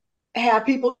should have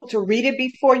people to read it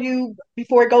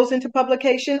before it goes into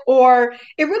publication, or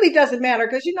it really doesn't matter?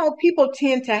 Because people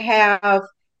tend to have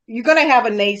you're going to have a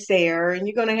naysayer and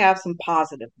you're going to have some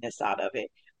positiveness out of it.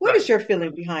 What Right. is your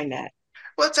feeling behind that?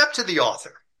 Well, it's up to the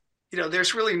author.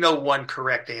 There's really no one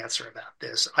correct answer about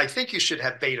this. I think you should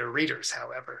have beta readers,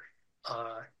 however.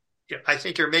 Uh, I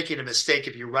think you're making a mistake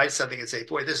if you write something and say,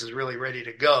 boy, this is really ready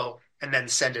to go, and then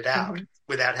send it out Hmm.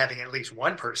 without having at least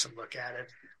one person look at it.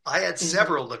 I had Hmm.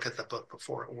 several look at the book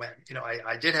before it went.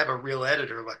 I did have a real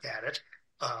editor look at it,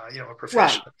 a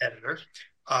Right. professional editor.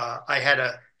 I had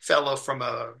a fellow from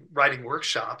a writing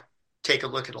workshop take a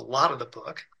look at a lot of the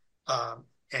book,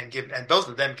 and both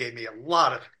of them gave me a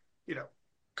lot of, you know,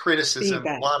 criticism,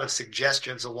 a Feedback. lot of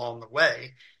suggestions along the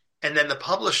way. And then the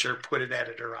publisher put an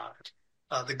editor on it.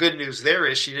 The good news there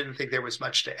is she didn't think there was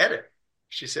much to edit.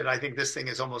 She said, I think this thing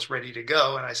is almost ready to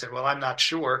go. And I said, well, I'm not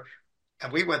sure.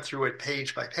 And we went through it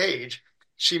page by page.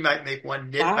 She might make one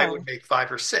nit, I would Wow. make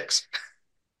five or six.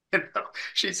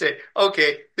 She'd say,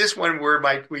 okay, this one word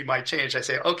we might change. I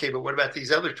say, okay, but what about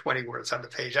these other 20 words on the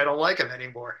page? I don't like them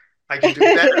anymore. I can do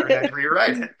better, and I'd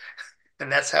rewrite it.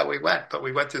 And that's how we went. But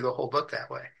we went through the whole book that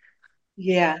way.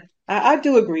 Yeah, I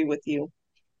do agree with you.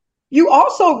 You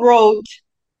also wrote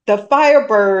the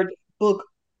Firebird book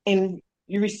and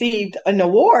you received an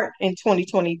award in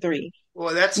 2023.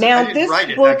 Well, I Now, didn't this write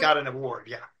it. I book, got an award.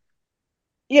 Yeah.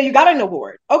 yeah, you got an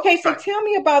award. Okay, so Right. tell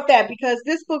me about that because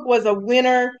this book was a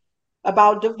winner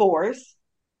about divorce.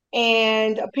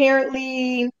 And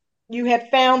apparently, you had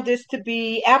found this to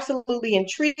be absolutely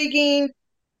intriguing.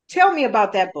 Tell me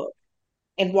about that book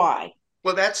and why.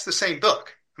 Well, that's the same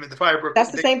book. I mean, the Firebird,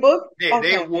 That's the same book? they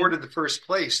Okay. awarded the first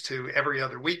place to Every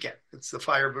Other Weekend. It's the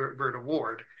Firebird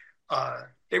Award.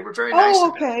 They were very nice Oh,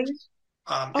 about okay. it.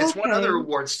 It's won other Okay.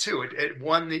 awards too. It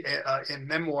won in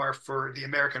memoir for the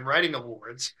American Writing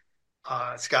Awards.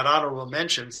 It's got honorable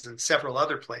mentions in several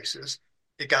other places.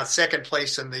 It got second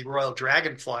place in the Royal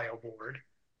Dragonfly Award.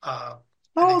 Uh,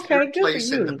 I Oh, think third okay. Good for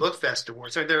place in the you. Bookfest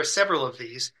Awards. So there are several of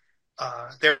these.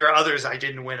 There are others I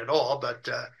didn't win at all, but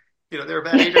there are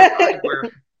about eight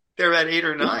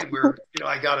or nine where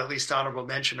I got at least honorable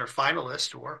mention or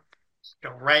finalist or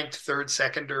ranked third,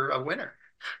 second, or a winner.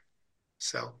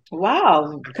 So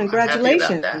Wow. I'm happy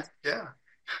about Congratulations. that. Yeah.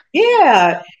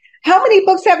 Yeah. How many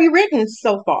books have you written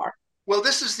so far? Well,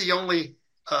 this is the only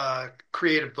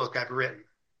creative book I've written.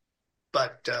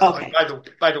 But Okay.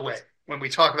 by the way, when we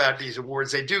talk about these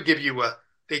awards, they give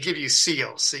you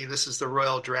seals. See, this is the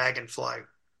Royal Dragonfly.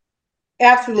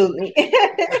 Absolutely.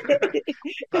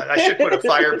 But I should put a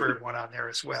Firebird one on there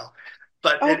as well.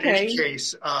 But in any Okay.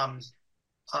 case,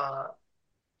 uh,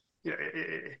 you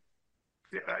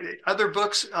know, other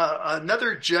books.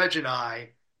 Another judge and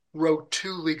I wrote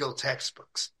two legal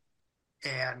textbooks,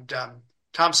 and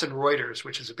Thomson Reuters,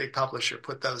 which is a big publisher,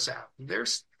 put those out.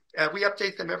 We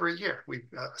update them every year. We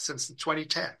since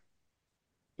 2010.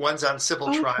 One's on civil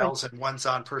Okay. trials and one's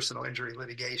on personal injury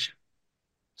litigation.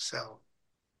 So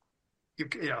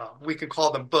we can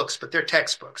call them books, but they're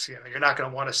textbooks. You're not going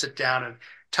to want to sit down and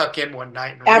tuck in one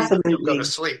night and read them. You'll go to Absolutely.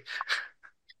 sleep.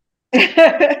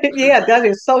 Yeah, that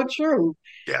is so true.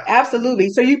 Yeah. Absolutely.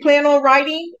 So you plan on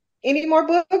writing any more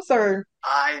books or?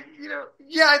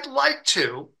 Yeah, I'd like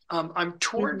to. I'm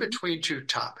torn Mhm. between two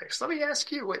topics. Let me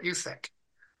ask you what you think.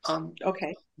 Um,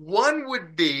 Okay. One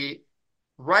would be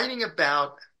writing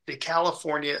about the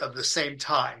California of the same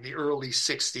time, the early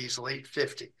 60s, late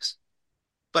 50s.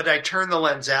 But I turn the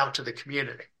lens out to the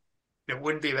community. It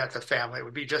wouldn't be about the family. It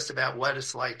would be just about what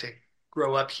it's like to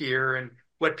grow up here and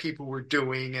what people were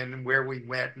doing and where we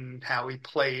went and how we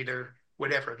played or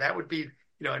whatever. That would be,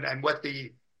 and what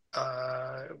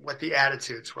the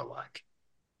attitudes were like.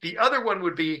 The other one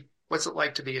would be what's it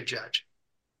like to be a judge?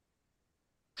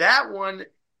 That one,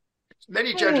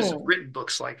 many judges have Hmm. written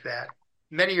books like that.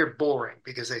 Many are boring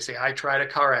because they say, I tried a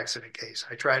car accident case.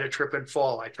 I tried a trip and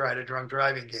fall. I tried a drunk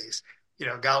driving case.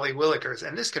 Golly willikers.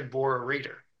 And this can bore a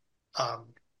reader.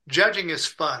 Um, Judging is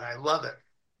fun. I love it.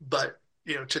 But,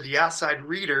 to the outside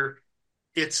reader,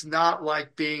 it's not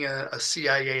like being a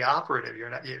CIA operative.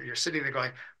 You're sitting there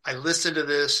going, I listened to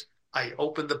this. I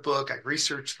opened the book. I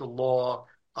researched the law.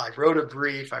 I wrote a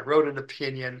brief. I wrote an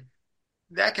opinion.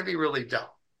 That can be really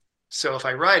dull. So if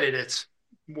I write it, it's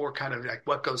more kind of like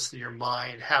what goes through your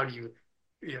mind. How do you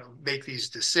make these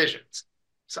decisions?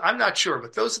 So I'm not sure,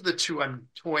 but those are the two I'm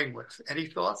toying with. Any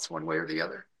thoughts one way or the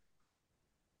other?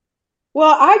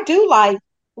 Well, I do like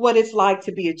what it's like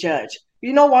to be a judge.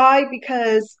 You know why?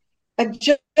 Because a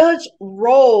judge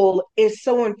role is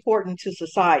so important to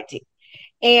society.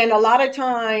 And a lot of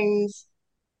times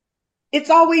it's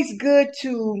always good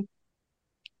to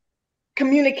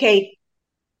communicate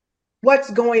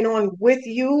what's going on with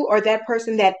you or that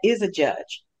person that is a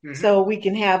judge. Mm-hmm. So we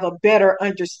can have a better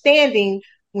understanding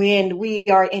when we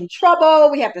are in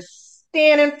trouble. We have to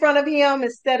stand in front of him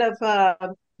instead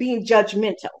of being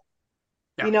judgmental,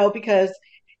 Yeah. because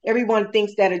everyone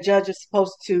thinks that a judge is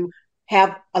supposed to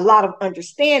have a lot of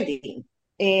understanding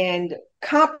and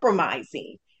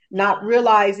compromising, not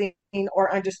realizing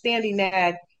or understanding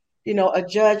that, a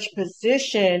judge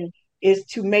position is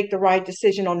to make the right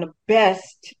decision on the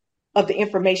best of the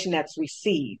information that's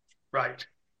received. Right.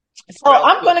 So Well,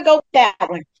 I'm going good. to go with that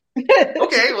one.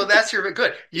 Okay. Well, that's your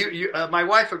good. My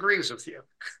wife agrees with you.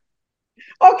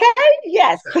 Okay.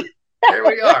 Yes. There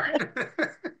we are.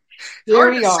 It's There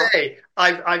hard we to are. say.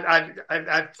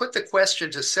 I've put the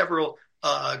question to several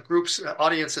groups,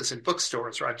 audiences in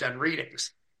bookstores where I've done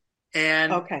readings,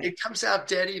 and Okay. it comes out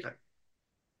dead even.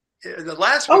 The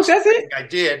last Oh, bookstore does it? reading I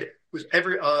did was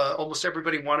almost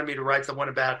everybody wanted me to write the one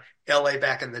about LA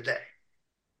back in the day.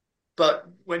 But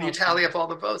when you Okay. tally up all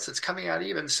the votes, it's coming out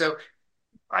even. So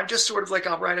I'm just sort of like,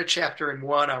 I'll write a chapter in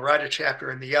one, I'll write a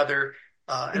chapter in the other,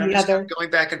 and And I'm the just kind other. of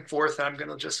going back and forth. And I'm going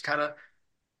to just kind of,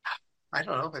 I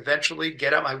don't know, eventually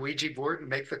get out my Ouija board and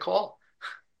make the call.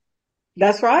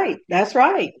 That's right. That's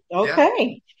right. Yeah.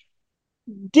 Okay.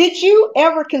 Did you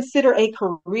ever consider a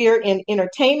career in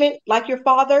entertainment like your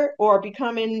father or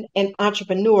becoming an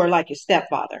entrepreneur like your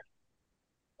stepfather?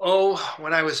 Oh,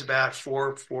 when I was about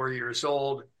 4 years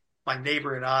old, my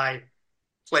neighbor and I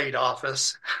played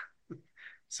office.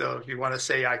 So if you want to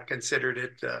say I considered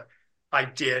it, I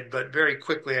did, but very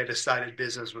quickly I decided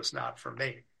business was not for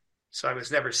me. So I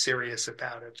was never serious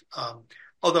about it.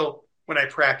 Although when I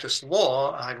practiced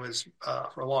law, I was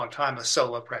for a long time a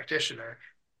solo practitioner,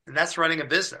 and that's running a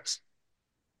business.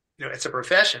 It's a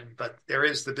profession, but there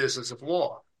is the business of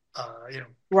law.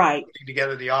 Right. Putting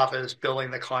together the office,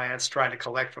 billing the clients, trying to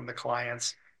collect from the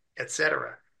clients,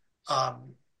 etc.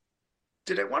 Um,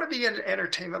 did I want to be in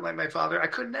entertainment like my father? I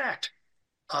couldn't act.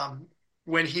 Um,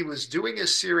 when he was doing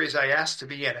his series, I asked to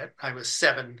be in it. I was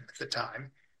 7 at the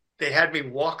time. They had me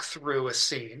walk through a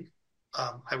scene.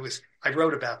 I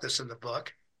wrote about this in the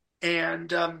book, and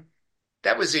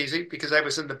that was easy because I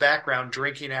was in the background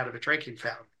drinking out of a drinking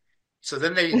fountain. So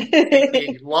then they gave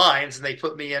me lines and they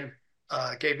put me in,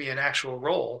 gave me an actual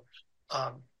role,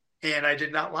 um, and I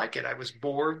did not like it. I was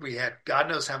bored. We had God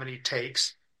knows how many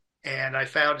takes, and I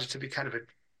found it to be kind of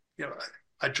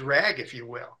a drag, if you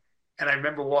will. And I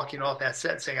remember walking off that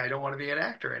set saying, I don't want to be an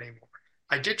actor anymore.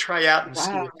 I did try out in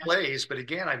school Wow. plays, but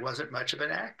again, I wasn't much of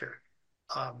an actor.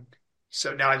 Um,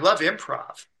 so now I love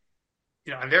improv.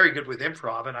 I'm very good with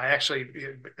improv, and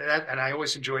I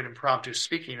always enjoyed impromptu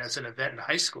speaking as an event in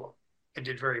high school and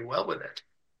did very well with it.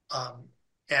 Um,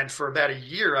 and for about a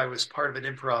year, I was part of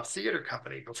an improv theater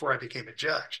company before I became a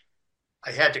judge.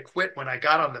 I had to quit when I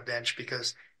got on the bench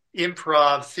because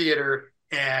improv, theater,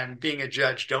 and being a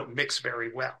judge don't mix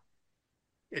very well.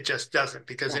 It just doesn't,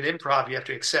 because in improv, you have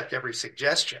to accept every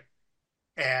suggestion.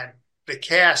 And the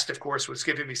cast, of course, was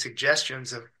giving me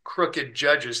suggestions of crooked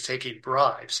judges taking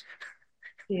bribes.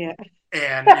 Yeah.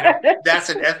 And, that's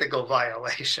an ethical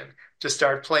violation to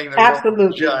start playing the role of a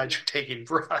Absolutely. judge taking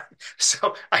bribes.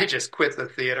 So I just quit the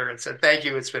theater and said, thank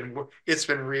you. It's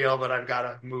been real, but I've got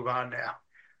to move on now.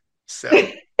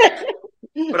 So,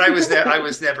 but I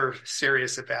was never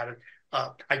serious about it.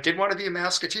 I did want to be a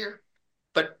Mouseketeer,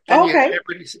 but then Okay.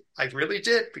 I really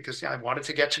did because I wanted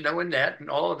to get to know Annette and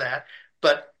all of that.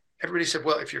 But everybody said,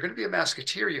 well, if you're going to be a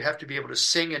Mouseketeer, you have to be able to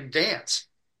sing and dance.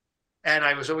 And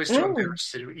I was always too Mm.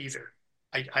 embarrassed to do either.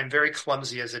 I'm very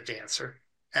clumsy as a dancer,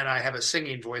 and I have a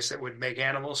singing voice that would make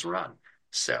animals run.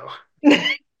 So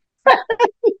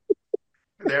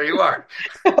there you are.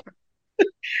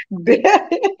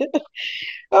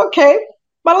 Okay.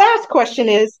 My last question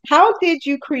is, how did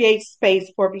you create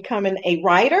space for becoming a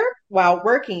writer while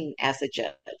working as a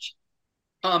judge?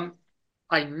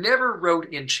 I never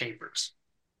wrote in chambers.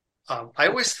 I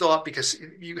always Okay. thought because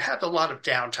you have a lot of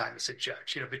downtime as a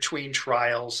judge, between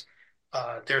trials,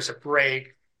 there's a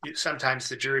break. Sometimes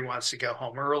the jury wants to go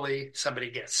home early,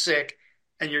 somebody gets sick,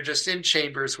 and you're just in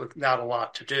chambers with not a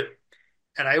lot to do.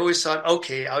 And I always thought,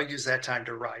 okay, I'll use that time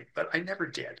to write, but I never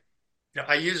did.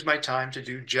 I used my time to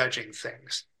do judging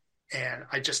things, and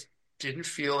I just didn't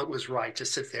feel it was right to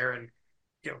sit there and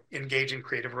engage in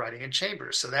creative writing in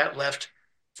chambers. So that left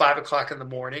 5 o'clock in the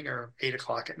morning or 8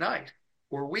 o'clock at night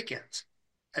or weekends.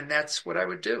 And that's what I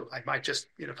would do. I might just,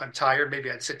 if I'm tired,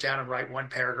 maybe I'd sit down and write one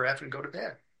paragraph and go to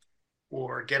bed,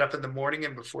 or get up in the morning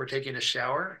and before taking a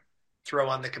shower, throw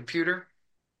on the computer,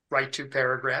 write 2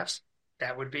 paragraphs.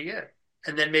 That would be it.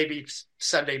 And then maybe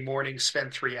Sunday morning,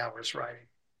 spend 3 hours writing.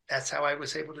 That's how I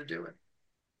was able to do it.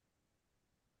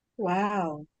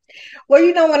 Wow.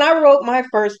 Well, when I wrote my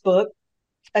first book,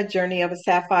 A Journey of a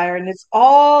Sapphire, and it's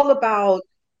all about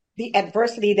the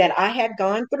adversity that I had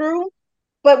gone through.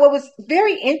 But what was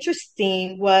very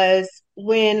interesting was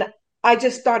when I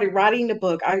just started writing the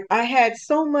book, I had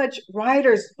so much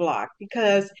writer's block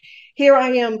because here I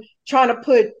am trying to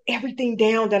put everything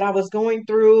down that I was going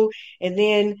through. And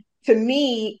then to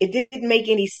me, it didn't make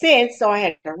any sense. So I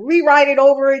had to rewrite it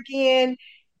over again.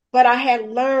 But I had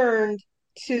learned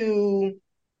to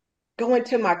go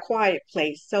into my quiet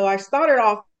place. So I started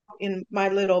off in my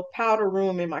little powder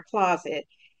room in my closet,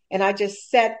 and I just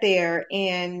sat there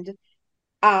and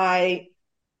I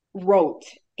wrote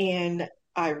and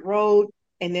I wrote,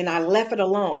 and then I left it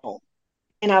alone.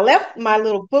 And I left my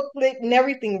little booklet and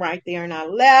everything right there, and I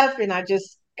left and I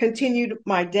just continued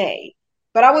my day.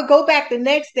 But I would go back the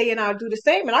next day and I'll do the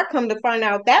same. And I come to find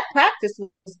out that practice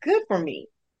was good for me.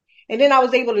 And then I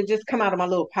was able to just come out of my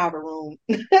little powder room,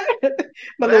 my Well,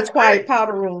 little that's quiet great.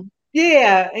 powder room.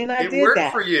 Yeah, and I It did worked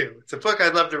that. for you. It's a book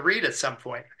I'd love to read at some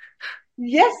point.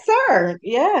 Yes, sir.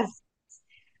 Yes.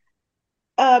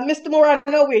 Mr. Moore, I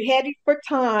know we're headed for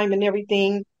time and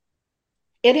everything.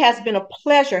 It has been a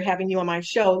pleasure having you on my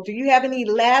show. Do you have any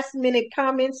last minute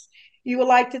comments you would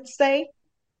like to say?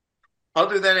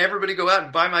 Other than everybody go out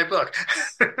and buy my book.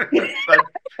 But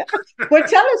Well,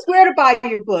 tell us where to buy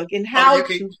your book and you how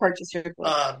can to purchase your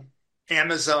book.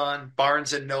 Amazon,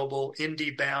 Barnes and Noble,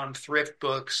 IndieBound, Thrift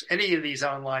Books, any of these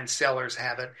online sellers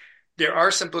have it. There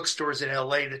are some bookstores in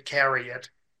LA that carry it.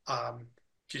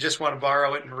 If you just want to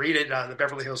borrow it and read it, the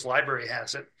Beverly Hills Library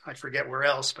has it. I forget where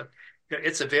else, but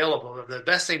it's available. The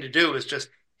best thing to do is just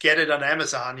get it on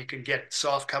Amazon. You can get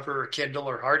softcover or Kindle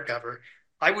or hardcover.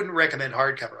 I wouldn't recommend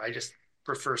hardcover. I just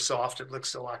prefer soft. It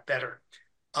looks a lot better.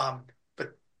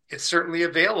 But it's certainly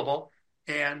available.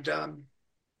 And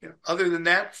other than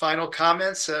that, final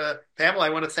comments. Pamela, I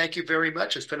want to thank you very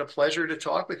much. It's been a pleasure to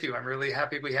talk with you. I'm really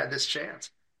happy we had this chance.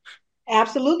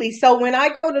 Absolutely. So when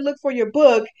I go to look for your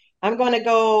book, I'm going to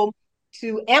go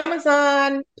to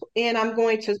Amazon and I'm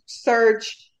going to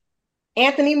search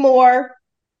Anthony Mohr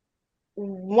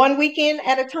one weekend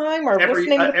at a time, or what's the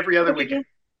name of the Every other book weekend.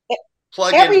 again?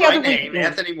 Plug in Every my other name, weekend.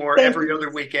 Anthony Mohr, Thank every you. other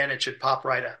weekend. It should pop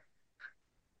right up.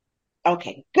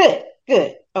 Okay, good,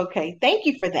 good. Okay, thank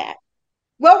you for that.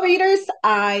 Well, readers,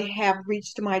 I have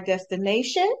reached my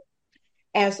destination.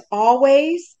 As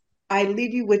always, I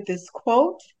leave you with this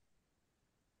quote.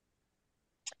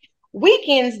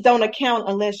 Weekends don't account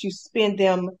unless you spend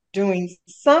them doing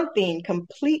something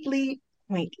completely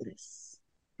pointless.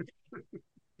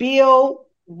 Bill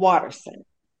Watterson.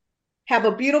 Have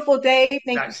a beautiful day.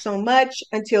 Thank you Nice. so much.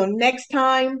 Until next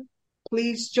time,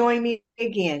 please join me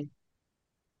again.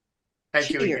 Thank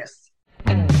you again. Cheers.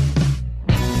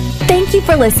 Thank you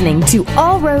for listening to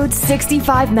All Roads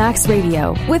 65 Max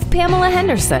Radio with Pamela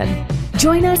Henderson.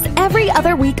 Join us every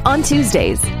other week on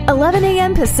Tuesdays, 11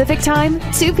 a.m. Pacific Time,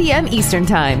 2 p.m. Eastern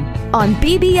Time on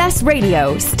BBS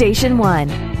Radio Station 1.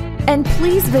 And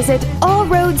please visit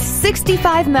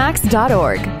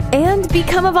allroads65max.org and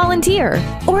become a volunteer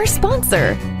or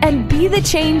sponsor and be the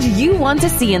change you want to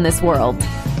see in this world.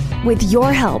 With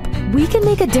your help, we can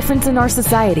make a difference in our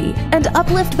society and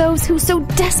uplift those who so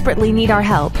desperately need our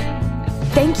help.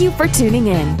 Thank you for tuning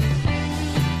in.